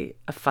basically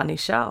a funny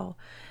show.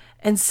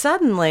 And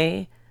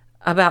suddenly,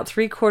 about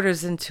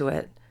 3/4 into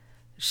it,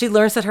 she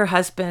learns that her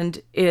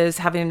husband is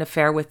having an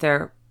affair with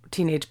their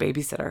teenage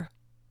babysitter.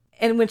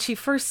 And when she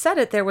first said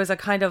it, there was a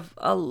kind of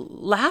a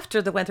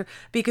laughter that went through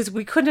because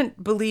we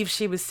couldn't believe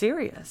she was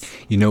serious.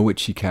 You know what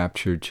she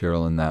captured,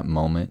 Cheryl, in that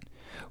moment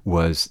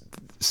was,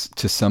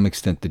 to some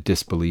extent, the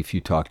disbelief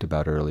you talked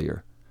about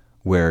earlier,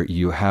 where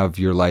you have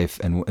your life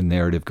and a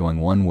narrative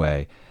going one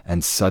way,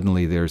 and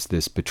suddenly there's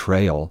this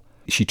betrayal.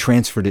 She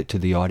transferred it to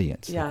the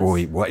audience. Yes.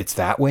 Wait, what? It's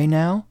that way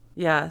now?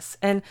 Yes.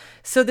 And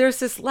so there's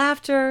this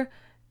laughter,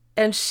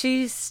 and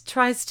she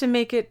tries to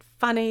make it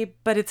funny,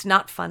 but it's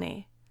not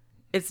funny.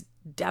 It's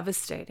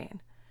devastating.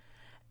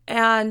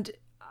 And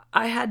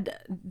I had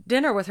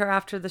dinner with her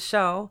after the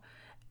show,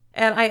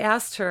 and I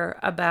asked her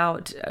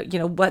about,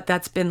 what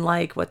that's been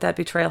like, what that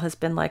betrayal has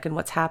been like, and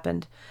what's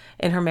happened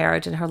in her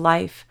marriage and her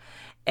life.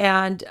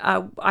 And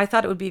I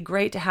thought it would be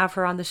great to have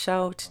her on the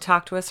show to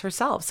talk to us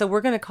herself. So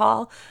we're going to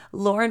call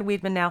Lauren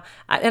Weedman now.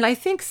 And I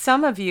think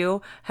some of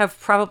you have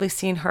probably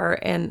seen her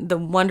in the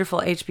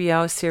wonderful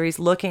HBO series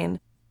Looking.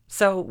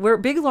 So we're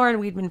big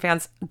Lauren Weedman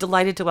fans,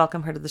 delighted to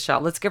welcome her to the show.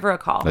 Let's give her a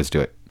call. Let's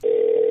do it.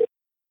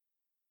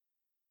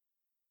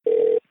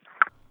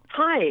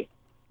 Hi.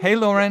 Hey,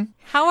 Lauren.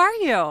 How are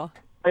you?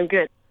 I'm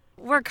good.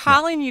 We're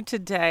calling you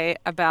today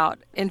about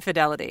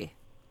infidelity.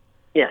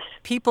 Yes.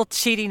 People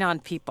cheating on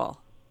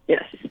people.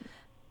 Yes.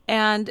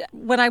 And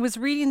when I was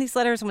reading these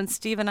letters, when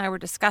Steve and I were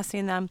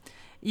discussing them,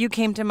 you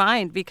came to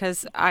mind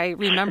because I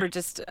remember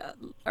just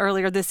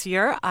earlier this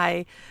year,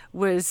 I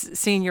was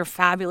seeing your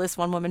fabulous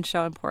one-woman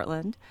show in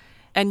Portland,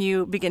 and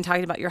you began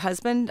talking about your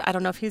husband. I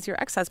don't know if he's your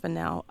ex-husband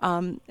now,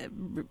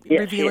 Yes,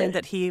 revealing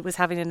that he was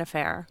having an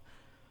affair.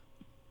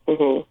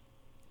 Mm-hmm.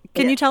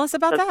 Can you tell us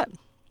about that?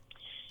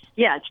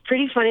 Yeah, it's a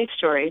pretty funny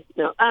story.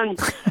 No, not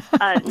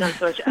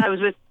so much. I was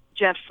with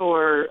Jeff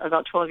for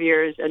about 12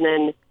 years, and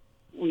then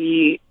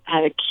we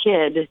had a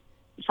kid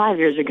 5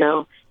 years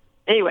ago.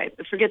 Anyway,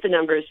 forget the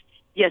numbers.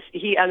 Yes,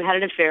 he had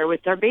an affair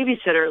with our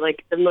babysitter,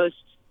 like the most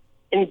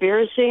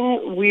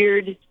embarrassing,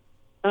 weird,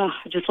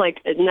 just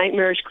like a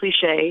nightmarish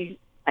cliche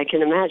I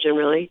can imagine,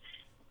 really.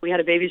 We had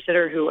a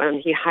babysitter who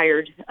he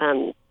hired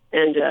and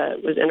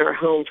was in our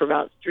home for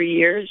about 3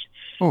 years,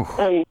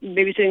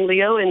 babysitting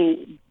Leo.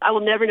 And I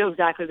will never know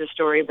exactly the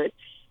story, but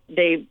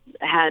they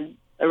had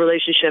a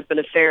relationship, an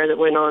affair that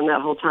went on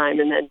that whole time,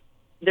 and then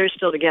they're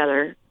still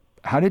together.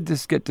 How did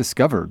this get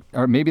discovered?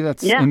 Or maybe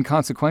that's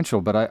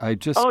inconsequential, but I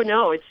just... Oh,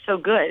 no, it's so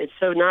good. It's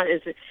so not...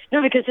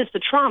 No, because it's the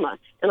trauma.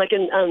 And like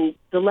in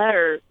the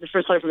letter, the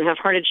first letter from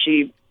Half-Hearted,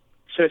 she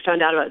sort of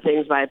found out about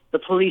things by the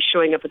police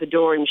showing up at the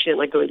door, and she didn't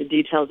like go into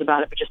details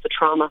about it, but just the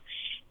trauma.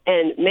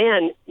 And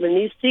man, when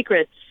these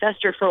secrets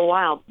fester for a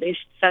while, they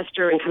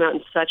fester and come out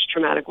in such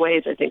traumatic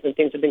ways, I think, when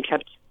things have been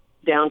kept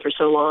down for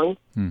so long.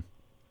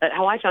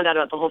 How I found out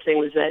about the whole thing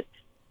was that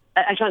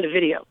I found a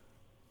video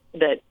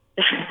that...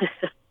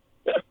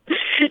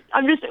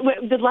 I'm just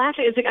the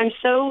laughing. It's like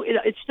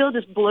it still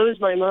just blows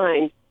my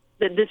mind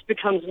that this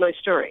becomes my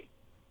story.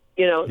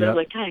 You know, that I'm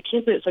like, God, I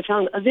can't believe it. So I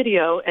found a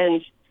video,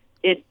 and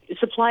it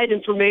supplied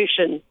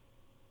information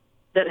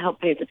that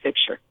helped paint the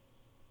picture.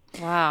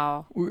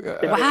 Wow.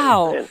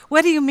 Wow.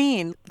 What do you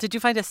mean? Did you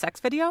find a sex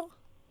video?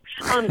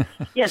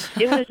 Yes,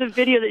 it was a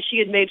video that she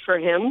had made for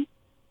him,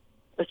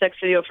 a sex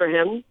video for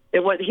him. He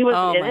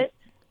wasn't in it.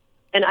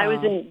 And I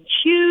was in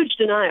huge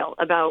denial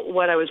about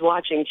what I was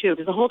watching, too,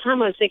 because the whole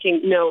time I was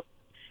thinking, no.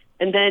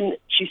 And then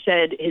she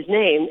said his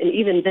name, and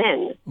even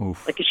then,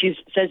 like she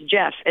says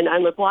Jeff, and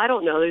I'm like, well, I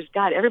don't know.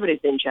 Everybody's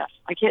named Jeff.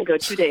 I can't go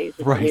 2 days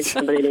without meeting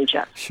somebody named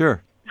Jeff.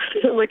 Sure.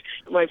 Like,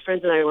 my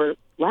friends and I were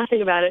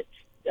laughing about it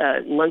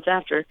months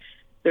after.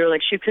 They were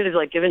like, she could have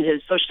like given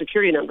his social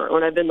security number.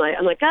 When I'm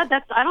like, God,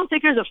 I don't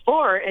think there's a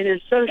 4 in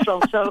his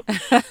social, so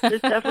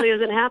this definitely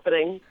isn't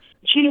happening.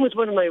 Cheating was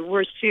one of my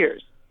worst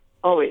fears,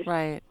 always.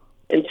 Right.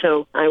 And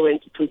so I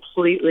went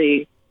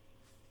completely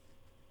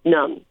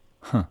numb.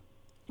 Huh.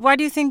 Why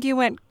do you think you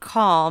went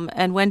calm,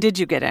 and when did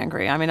you get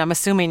angry? I mean, I'm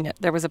assuming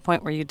there was a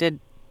point where you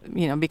did,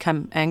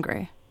 become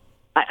angry.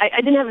 I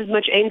didn't have as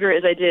much anger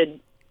as I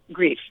did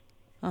grief.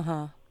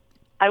 Uh-huh.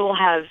 I will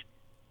have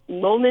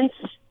moments.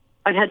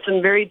 I've had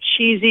some very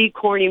cheesy,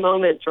 corny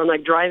moments where I'm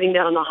like driving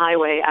down the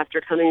highway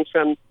after coming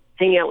from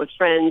hanging out with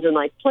friends and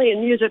like playing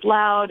music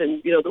loud,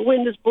 and the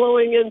wind is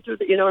blowing in through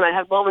and I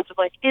have moments of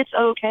like, it's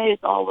okay,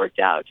 it's all worked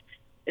out.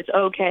 It's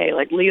okay.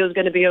 Like, Leo's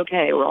going to be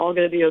okay. We're all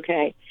going to be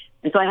okay.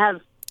 And so I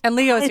have... And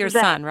Leo's your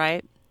son,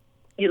 right?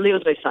 Yeah,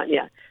 Leo's my son,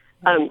 yeah.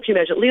 Can you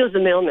imagine? Leo's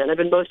the mailman. I've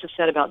been most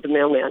upset about the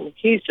mailman.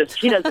 He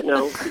doesn't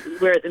know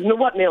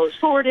what mail is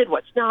forwarded,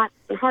 what's not.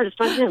 It's hard to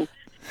find him.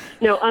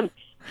 No,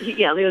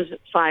 Leo's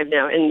 5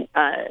 now. And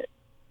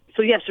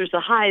so, yes, there's the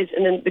highs.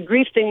 And then the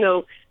grief thing,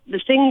 though, the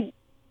thing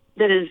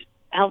that has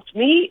helped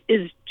me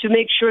is to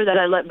make sure that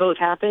I let both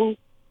happen.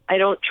 I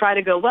don't try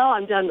to go, well,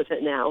 I'm done with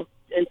it now,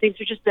 and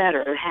things are just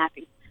better and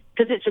happy.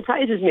 Because it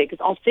surprises me,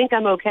 because I'll think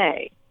I'm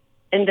okay.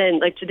 And then,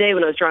 like today,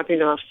 when I was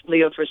dropping off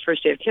Leo for his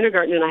first day of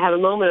kindergarten, and I have a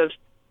moment of,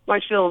 where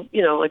I feel,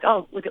 like,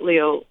 oh, look at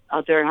Leo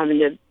out there having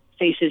to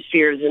face his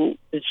fears in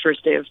his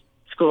first day of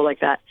school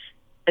like that.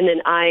 And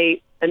then I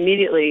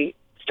immediately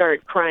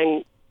start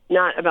crying,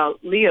 not about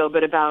Leo,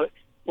 but about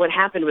what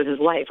happened with his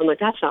life. I'm like,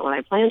 that's not what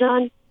I planned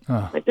on.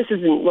 Like, this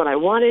isn't what I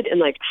wanted. And,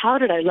 like, how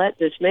did I let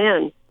this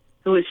man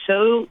who is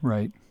so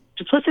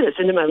duplicitous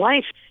into my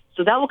life?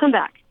 So that will come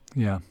back.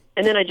 Yeah.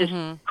 And then I just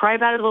cry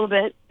about it a little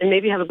bit and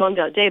maybe have a bummed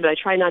out day, but I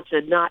try not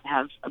to not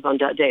have a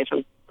bummed out day if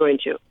I'm going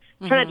to.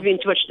 Try not to be in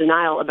too much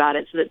denial about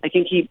it so that I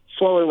can keep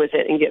flowing with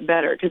it and get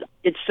better. Because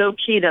it's so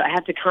key that I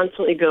have to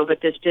constantly go,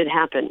 but this did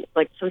happen.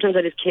 Like, sometimes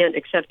I just can't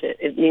accept it.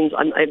 It means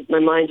my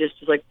mind just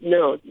is like,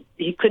 no,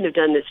 he couldn't have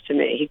done this to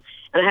me.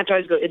 And I have to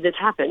always go, this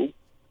happened.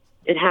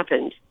 It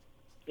happened.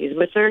 He's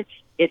with her.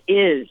 It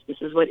is. This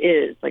is what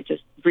is. Like,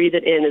 just breathe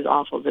it in, as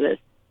awful as it is.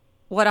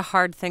 What a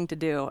hard thing to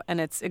do. And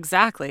it's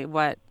exactly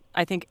what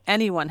I think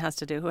anyone has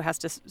to do who has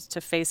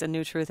to face a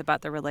new truth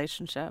about the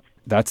relationship.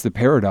 That's the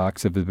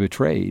paradox of the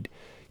betrayed.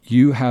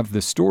 You have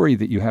the story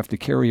that you have to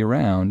carry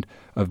around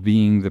of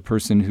being the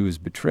person who is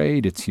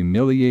betrayed. It's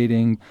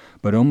humiliating,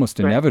 but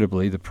almost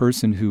inevitably the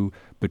person who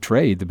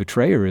betrayed, the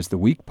betrayer, is the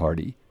weak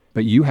party.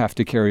 But you have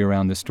to carry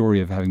around the story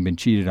of having been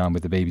cheated on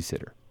with a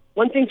babysitter.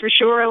 One thing for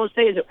sure I will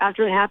say is that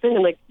after it happened,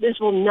 I'm like, this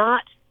will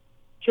not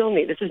kill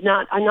me.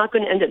 I'm not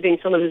going to end up being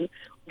someone who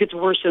gets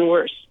worse and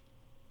worse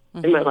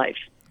in my life.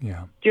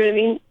 Yeah. Do you know what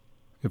I mean?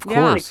 Of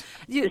course.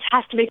 Like, this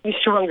has to make me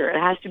stronger. It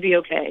has to be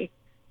okay.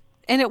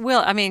 And it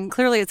will. I mean,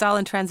 clearly it's all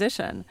in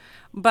transition.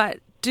 But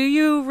do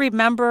you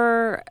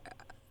remember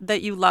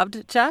that you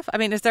loved Jeff? I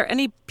mean, is there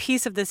any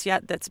piece of this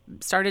yet that's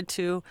started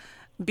to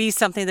be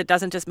something that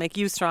doesn't just make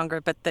you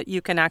stronger, but that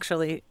you can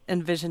actually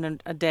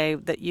envision a day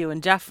that you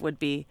and Jeff would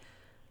be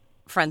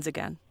friends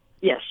again?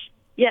 Yes.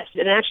 Yes.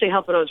 And it actually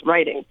helped when I was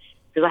writing,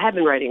 because I had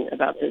been writing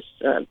about this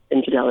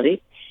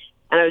infidelity.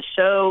 And I was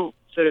so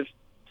sort of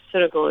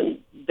cynical and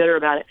bitter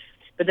about it.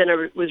 But then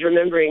I was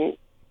remembering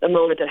a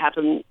moment that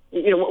happened,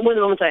 one of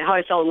the moments how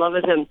I fell in love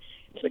with him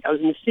It's like I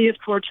was in the Sea of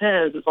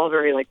Cortez. It's all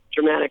very like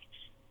dramatic.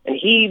 And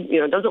he,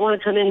 doesn't want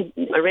to come in.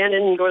 I ran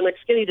in going like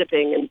skinny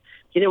dipping, and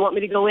he didn't want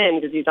me to go in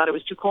because he thought it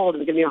was too cold and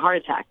would give me a heart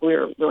attack. We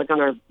were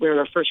on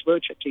our first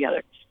road trip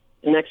together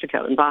in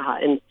Mexico, in Baja,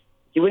 and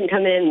he wouldn't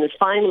come in. And then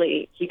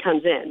finally he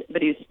comes in,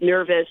 but he's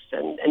nervous,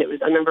 and it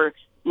was. I remember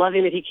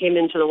loving that he came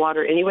into the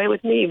water anyway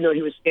with me, even though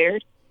he was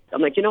scared.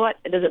 I'm like, you know what?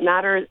 It doesn't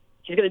matter.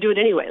 He's going to do it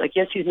anyway. Like,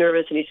 yes, he's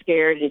nervous and he's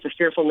scared and he's a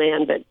fearful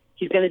man, but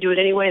he's going to do it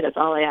anyway. That's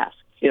all I ask.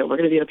 We're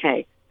going to be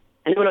okay.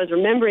 And when I was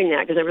remembering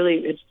that, because I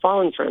really had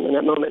fallen for him in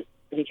that moment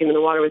when he came in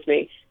the water with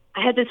me,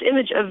 I had this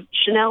image of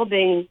Chanel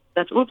being,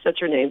 that's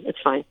her name. It's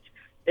fine.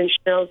 And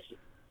Chanel's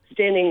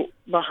standing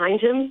behind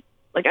him.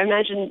 Like, I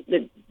imagine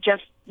that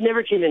Jeff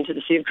never came into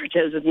the Sea of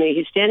Cortez with me.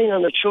 He's standing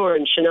on the shore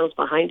and Chanel's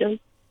behind him.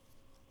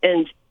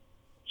 And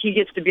he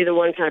gets to be the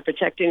one kind of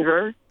protecting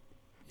her.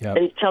 Yep.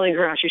 And telling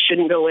her how she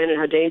shouldn't go in and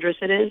how dangerous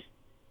it is,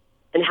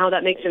 and how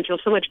that makes him feel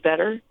so much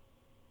better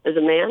as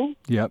a man.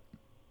 Yep.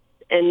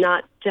 And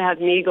not to have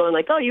me going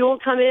like, oh, you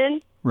won't come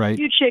in? Right.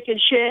 You chicken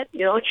shit,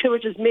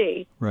 which is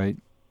me. Right.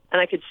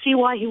 And I could see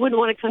why he wouldn't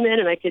want to come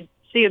in, and I could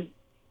see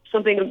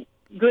something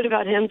good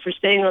about him for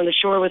staying on the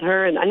shore with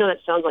her. And I know that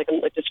sounds like I'm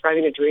like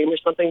describing a dream or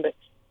something, but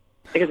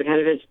I guess it kind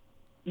of is.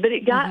 But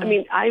it got,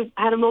 I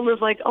had a moment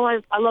of like, oh,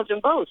 I loved them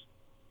both.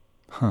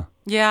 Huh.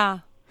 Yeah.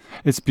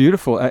 It's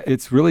beautiful.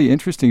 It's really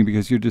interesting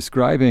because you're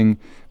describing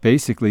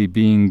basically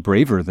being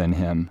braver than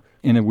him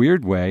in a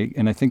weird way.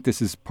 And I think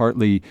this is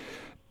partly,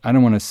 I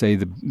don't want to say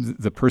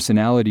the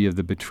personality of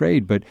the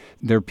betrayed, but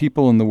there are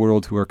people in the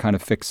world who are kind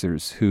of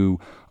fixers, who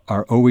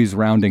are always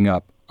rounding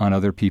up on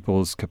other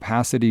people's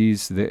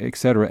capacities, et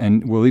cetera,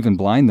 and will even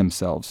blind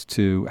themselves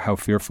to how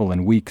fearful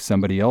and weak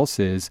somebody else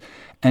is,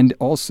 and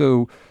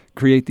also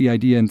create the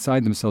idea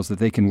inside themselves that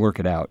they can work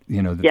it out,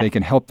 that they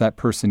can help that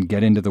person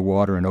get into the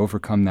water and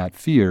overcome that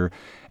fear.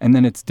 And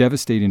then it's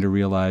devastating to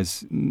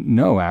realize,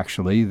 no,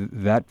 actually,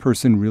 that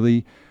person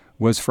really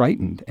was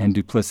frightened and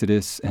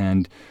duplicitous,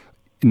 and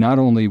not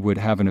only would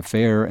have an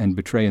affair and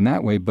betray in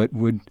that way, but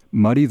would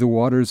muddy the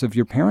waters of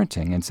your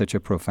parenting in such a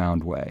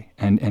profound way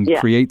and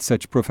create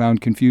such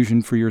profound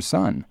confusion for your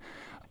son.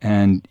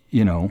 And,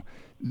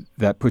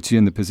 that puts you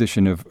in the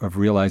position of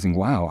realizing,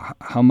 wow,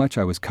 how much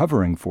I was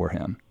covering for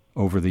him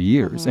over the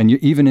years. Mm-hmm. And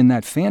even in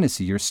that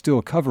fantasy, you're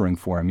still covering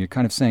for him. You're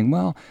kind of saying,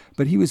 well,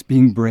 but he was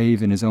being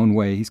brave in his own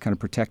way. He's kind of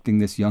protecting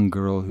this young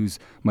girl who's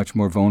much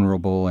more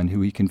vulnerable and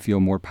who he can feel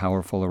more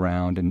powerful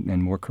around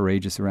and more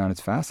courageous around. It's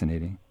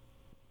fascinating.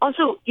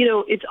 Also,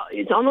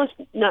 it's almost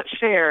not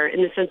fair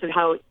in the sense of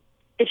how,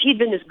 if he'd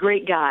been this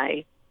great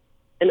guy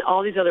in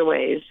all these other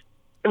ways,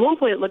 at one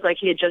point it looked like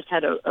he had just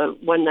had a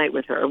one night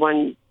with her, or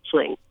one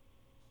fling.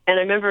 And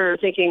I remember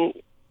thinking,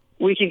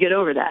 we could get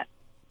over that.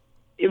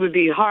 It would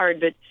be hard,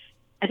 but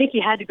I think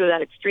he had to go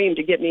that extreme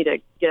to get me to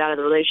get out of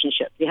the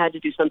relationship. He had to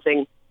do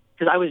something,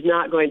 because I was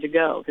not going to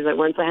go. Because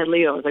once I had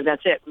Leo, I was like,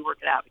 that's it. We work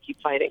it out. We keep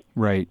fighting.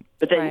 Right.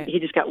 But then he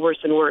just got worse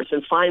and worse.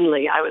 And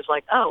finally, I was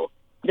like, oh,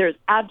 there's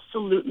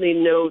absolutely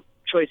no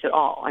choice at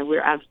all.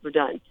 We're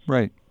done.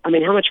 Right.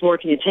 How much more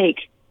can you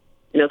take?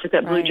 It's like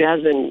that Blue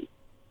Jasmine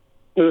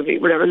movie,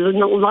 whatever. There's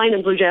no line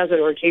in Blue Jasmine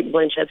or Kate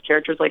Blanchett's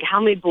character is like, how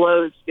many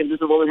blows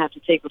does a woman have to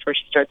take before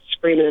she starts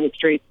screaming in the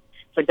streets?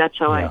 It's like, that's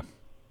how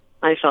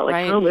I felt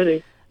like, how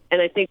many?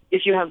 And I think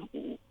if you have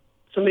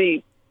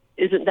somebody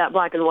isn't that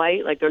black and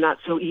white, like they're not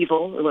so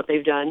evil in what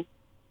they've done,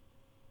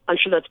 I'm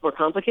sure that's more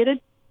complicated.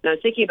 And I was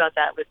thinking about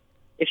that with,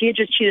 if he had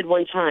just cheated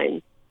one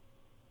time,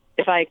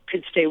 if I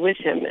could stay with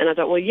him. And I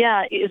thought, well,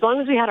 yeah, as long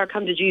as we had our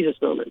come to Jesus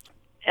moment.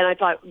 And I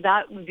thought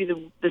that would be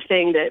the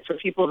thing that for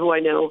people who I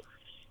know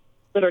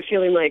that are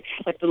feeling like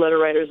the letter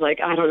writers, like,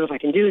 I don't know if I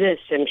can do this,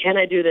 and can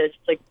I do this?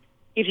 Like,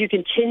 if you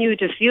continue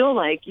to feel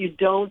like you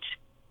don't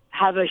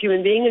have a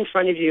human being in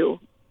front of you,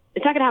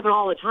 it's not going to happen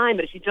all the time,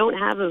 but if you don't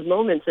have those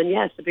moments, then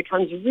yes, it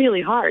becomes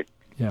really hard.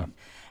 Yeah.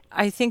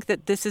 I think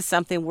that this is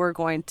something we're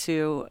going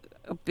to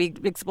be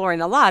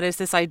exploring a lot, is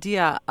this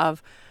idea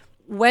of,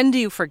 when do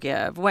you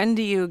forgive? When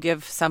do you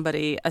give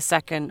somebody a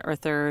second or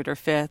third or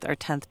fifth or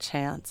 10th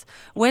chance?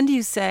 When do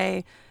you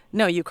say,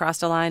 no, you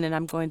crossed a line and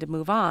I'm going to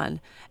move on?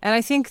 And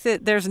I think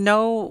that there's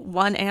no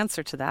one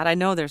answer to that. I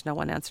know there's no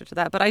one answer to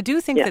that. But I do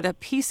think that a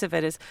piece of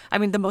it is,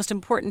 the most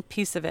important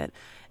piece of it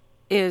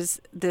is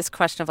this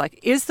question of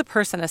is the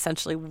person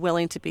essentially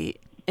willing to be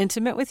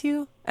intimate with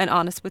you and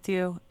honest with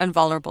you and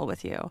vulnerable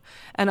with you?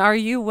 And are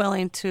you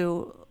willing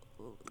to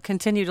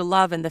continue to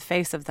love in the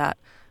face of that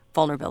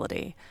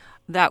vulnerability,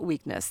 that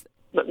weakness?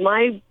 But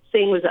my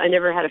thing was, I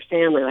never had a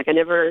family.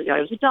 I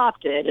was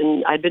adopted,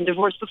 and I'd been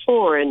divorced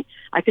before, and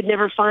I could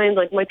never find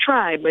my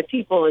tribe, my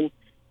people, and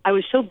I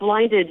was so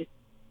blinded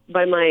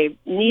by my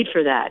need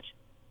for that.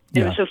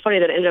 Yeah. It was so funny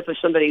that I ended up with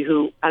somebody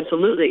who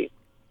absolutely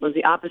was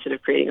the opposite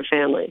of creating a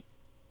family.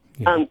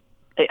 Yeah.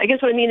 I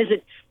guess what I mean is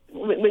that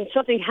when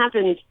something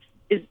happens,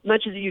 as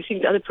much as you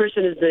think the other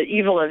person is the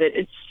evil of it,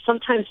 it's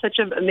sometimes such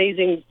an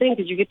amazing thing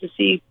because you get to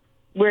see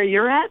where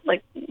you're at,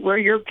 where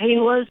your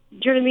pain was. Do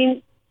you know what I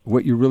mean?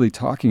 What you're really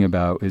talking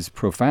about is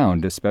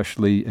profound,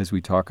 especially as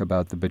we talk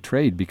about the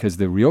betrayed, because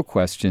the real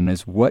question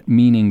is, what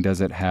meaning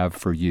does it have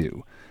for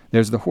you?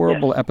 There's the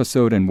horrible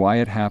episode and why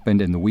it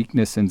happened and the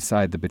weakness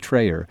inside the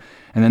betrayer.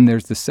 And then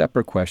there's the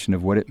separate question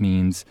of what it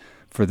means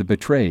for the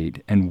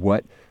betrayed and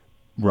what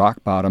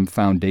rock bottom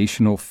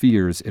foundational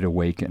fears it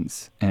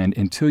awakens. And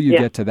until you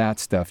get to that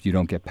stuff, you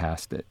don't get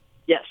past it.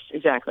 Yes,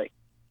 exactly.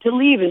 To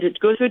leave and to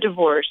go through a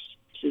divorce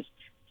is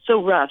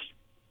so rough,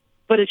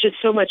 but it's just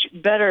so much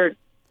better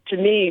to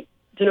me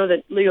to know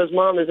that Leo's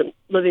mom isn't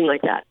living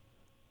like that.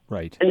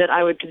 Right. And that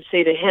I could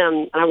say to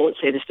him, and I won't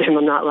say this to him,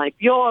 I'm not like,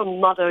 your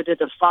mother did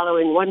the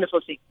following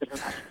wonderful things.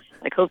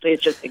 Like, hopefully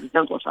it's just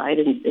exemplified.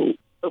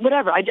 But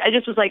whatever. I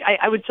just was like,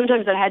 I would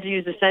sometimes I had to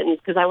use the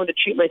sentence because I want to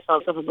treat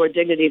myself with more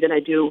dignity than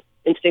I do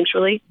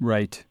instinctually.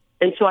 Right.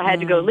 And so I had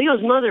to go,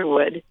 Leo's mother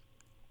would.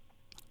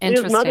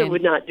 Leo's mother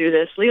would not do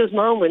this. Leo's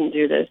mom wouldn't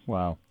do this.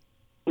 Wow.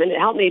 And it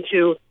helped me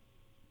to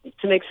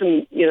make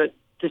some,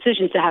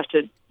 decisions to have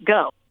to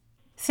go.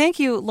 Thank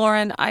you,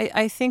 Lauren.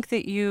 I think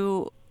that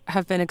you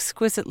have been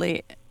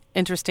exquisitely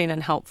interesting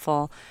and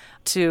helpful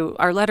to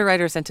our letter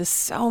writers and to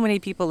so many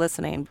people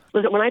listening.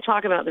 Listen, when I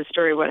talk about the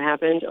story of what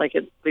happened, like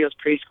at Leo's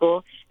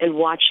preschool, and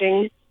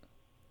watching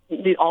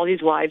all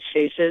these wives'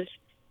 faces,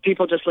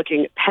 people just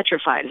looking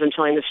petrified as I'm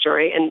telling the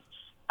story, and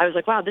I was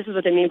like, wow, this is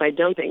what they mean by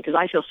dumping, because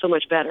I feel so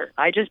much better.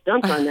 I just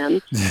dumped on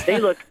them. They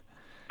look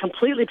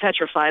completely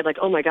petrified, like,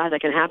 oh my God, that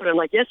can happen. I'm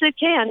like, yes, it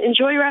can.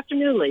 Enjoy your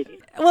afternoon, lady.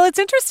 Well, it's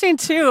interesting,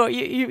 too.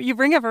 You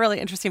bring up a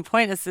really interesting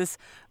point, is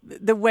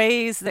the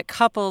ways that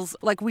couples,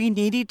 like, we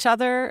need each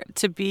other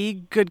to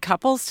be good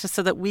couples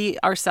so that we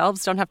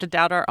ourselves don't have to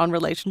doubt our own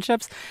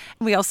relationships.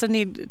 We also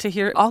need to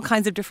hear all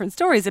kinds of different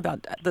stories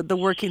about the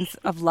workings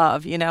of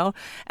love, And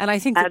I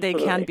think that they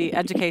can be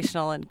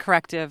educational and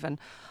corrective and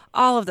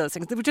all of those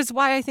things, which is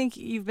why I think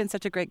you've been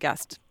such a great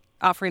guest,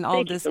 offering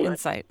all of this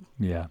insight.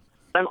 Yeah.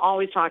 I'm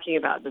always talking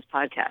about this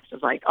podcast.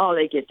 It's like, oh,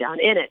 they get down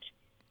in it.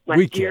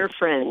 My dear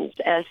friends,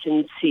 S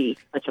and C.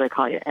 That's what I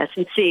call you, S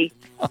and C.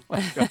 Oh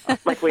my God.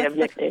 Like we have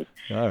nicknames.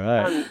 All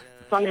right.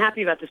 So I'm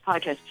happy about this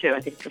podcast, too.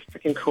 I think it's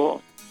freaking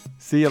cool.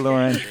 See you,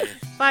 Lauren.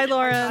 Bye,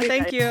 Lauren. Bye,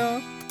 Thank guys. you.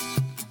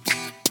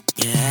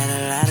 You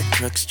had a lot of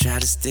crooks try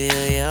to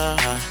steal your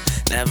heart.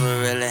 Never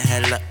really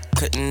had luck.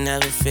 Couldn't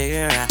never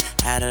figure out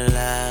how to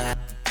love.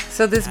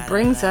 So this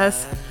brings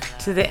us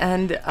to the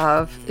end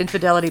of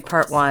Infidelity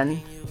Part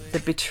 1. The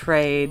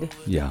betrayed.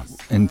 Yeah.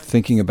 And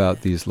thinking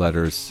about these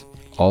letters,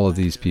 all of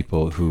these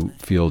people who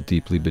feel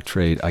deeply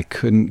betrayed, I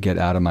couldn't get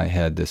out of my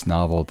head this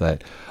novel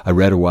that I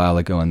read a while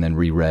ago and then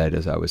reread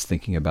as I was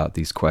thinking about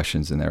these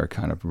questions, and they were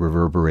kind of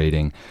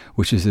reverberating,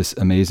 which is this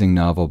amazing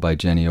novel by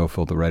Jenny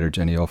Offill, the writer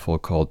Jenny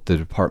Offill, called The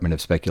Department of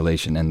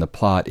Speculation. And the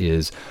plot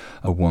is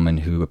a woman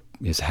who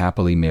is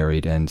happily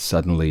married and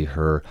suddenly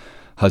her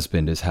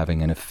husband is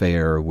having an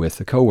affair with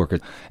a coworker,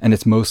 and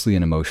it's mostly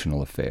an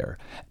emotional affair.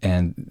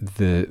 And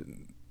the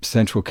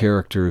central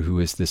character, who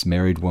is this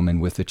married woman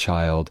with a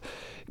child,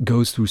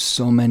 goes through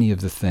so many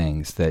of the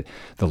things that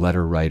the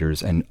letter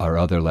writers and our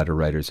other letter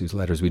writers, whose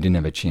letters we didn't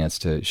have a chance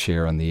to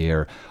share on the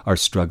air, are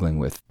struggling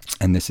with.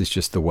 And this is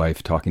just the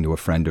wife talking to a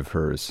friend of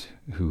hers,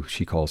 who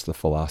she calls the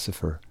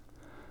philosopher.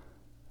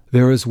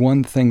 There is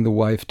one thing the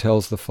wife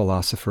tells the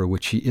philosopher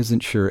which she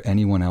isn't sure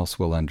anyone else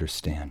will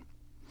understand.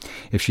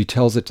 If she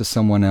tells it to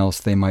someone else,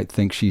 they might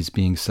think she's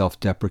being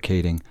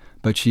self-deprecating,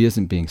 but she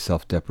isn't being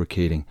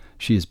self-deprecating.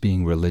 She is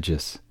being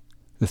religious.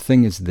 The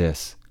thing is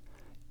this: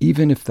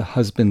 even if the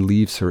husband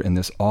leaves her in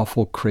this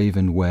awful,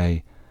 craven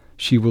way,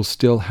 she will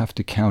still have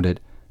to count it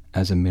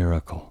as a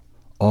miracle.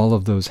 All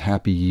of those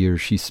happy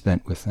years she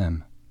spent with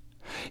him.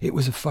 It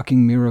was a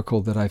fucking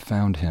miracle that I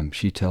found him,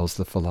 she tells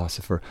the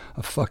philosopher.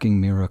 A fucking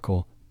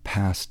miracle,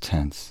 past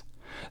tense.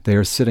 They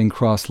are sitting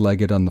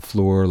cross-legged on the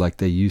floor like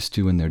they used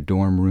to in their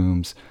dorm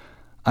rooms.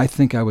 I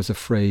think I was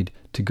afraid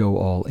to go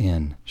all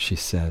in, she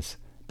says,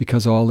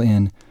 because all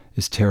in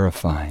is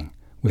terrifying.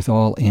 With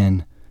all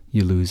in,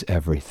 you lose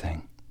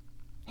everything.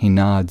 He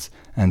nods,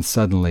 and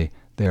suddenly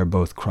they are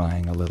both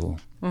crying a little.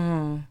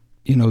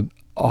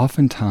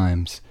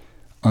 Oftentimes,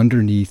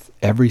 underneath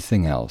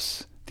everything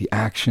else, the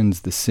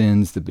actions, the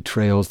sins, the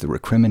betrayals, the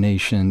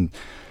recrimination,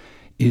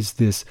 is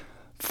this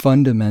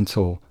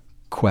fundamental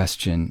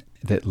question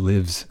that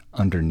lives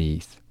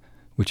underneath,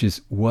 which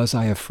is, was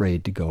I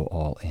afraid to go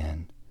all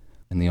in?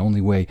 And the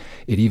only way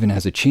it even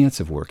has a chance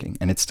of working,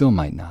 and it still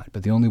might not,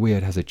 but the only way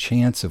it has a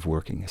chance of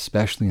working,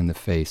 especially in the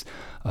face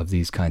of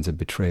these kinds of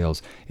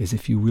betrayals, is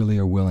if you really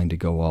are willing to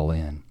go all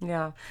in.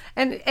 Yeah.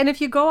 And if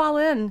you go all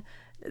in,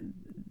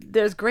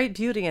 there's great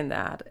beauty in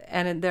that.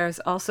 And there's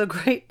also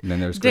great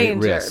danger. Great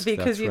risk.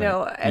 Because, you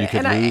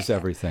could lose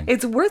everything.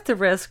 It's worth the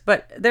risk,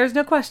 but there's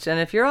no question.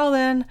 If you're all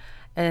in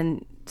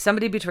and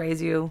somebody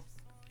betrays you,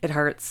 it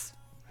hurts.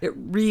 It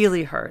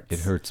really hurts. It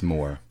hurts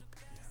more.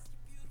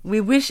 We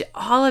wish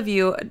all of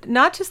you,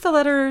 not just the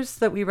letters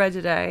that we read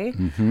today,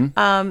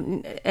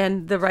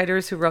 and the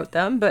writers who wrote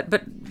them, but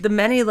the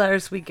many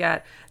letters we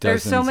get.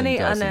 There's so many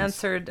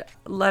unanswered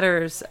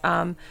letters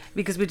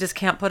because we just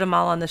can't put them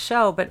all on the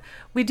show. But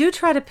we do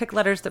try to pick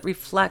letters that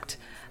reflect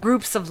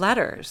groups of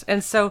letters.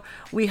 And so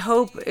we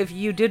hope if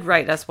you did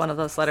write us one of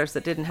those letters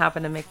that didn't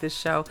happen to make this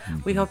show,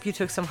 we hope you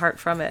took some heart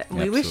from it. And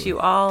we wish you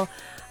all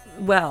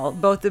Well,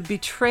 both the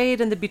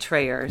betrayed and the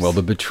betrayers. Well,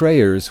 the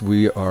betrayers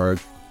we are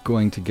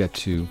going to get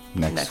to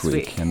next Next week,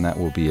 week. and that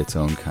will be its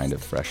own kind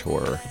of fresh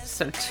horror.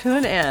 So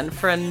tune in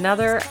for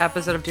another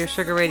episode of Dear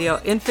Sugar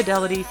Radio,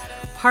 Infidelity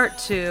Part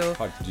 2,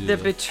 Part 2. The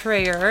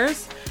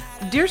Betrayers.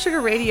 Dear Sugar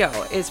Radio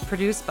is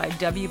produced by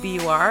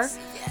WBUR.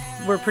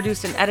 We're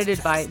produced and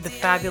edited by the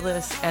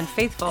fabulous and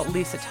faithful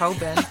Lisa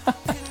Tobin.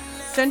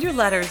 Send your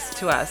letters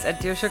to us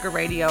at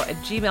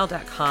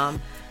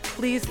dearsugarradio@gmail.com.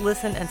 Please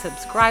listen and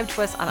subscribe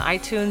to us on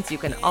iTunes. You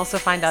can also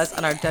find us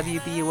on our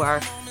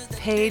WBUR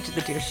page,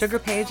 the Dear Sugar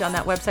page on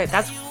that website.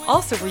 That's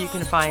also where you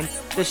can find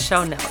the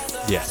show notes.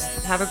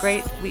 Yes. Have a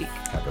great week.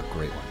 Have a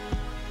great one.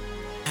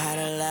 How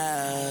to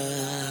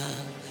love.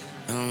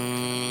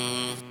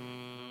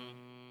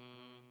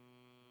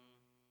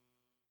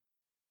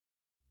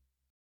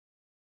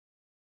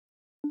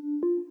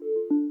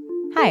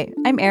 Hi,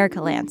 I'm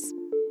Erica Lance.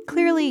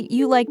 Clearly,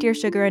 you like Dear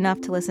Sugar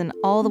enough to listen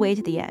all the way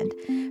to the end.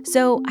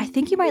 So I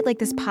think you might like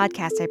this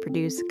podcast I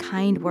produce,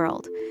 Kind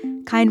World.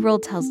 Kind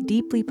World tells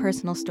deeply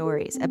personal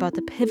stories about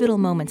the pivotal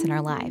moments in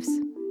our lives.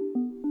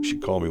 She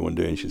called me one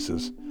day and she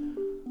says,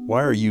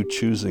 "Why are you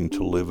choosing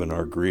to live in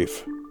our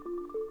grief?"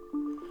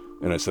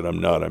 And I said, "I'm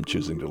not. I'm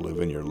choosing to live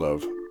in your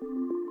love."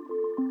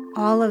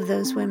 All of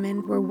those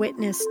women were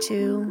witness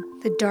to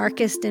the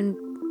darkest and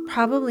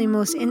probably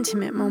most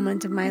intimate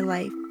moment of my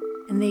life,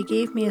 and they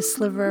gave me a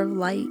sliver of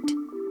light.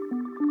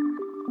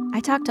 I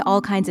talked to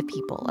all kinds of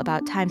people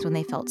about times when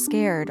they felt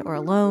scared or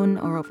alone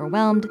or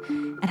overwhelmed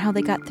and how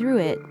they got through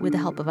it with the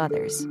help of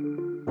others.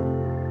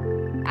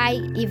 I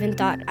even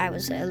thought I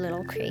was a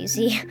little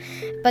crazy,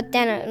 but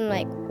then I'm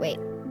like, wait,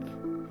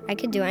 I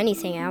could do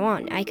anything I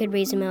want. I could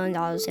raise $1 million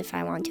if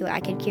I want to.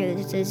 I could cure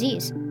this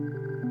disease.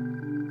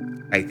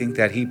 I think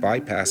that he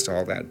bypassed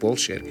all that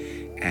bullshit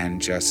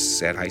and just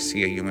said, I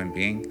see a human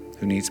being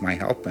who needs my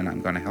help and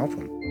I'm going to help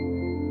him.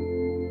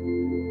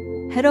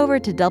 Head over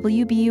to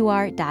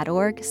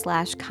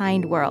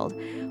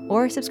wbur.org/kindworld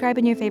or subscribe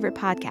in your favorite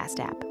podcast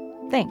app.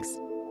 Thanks.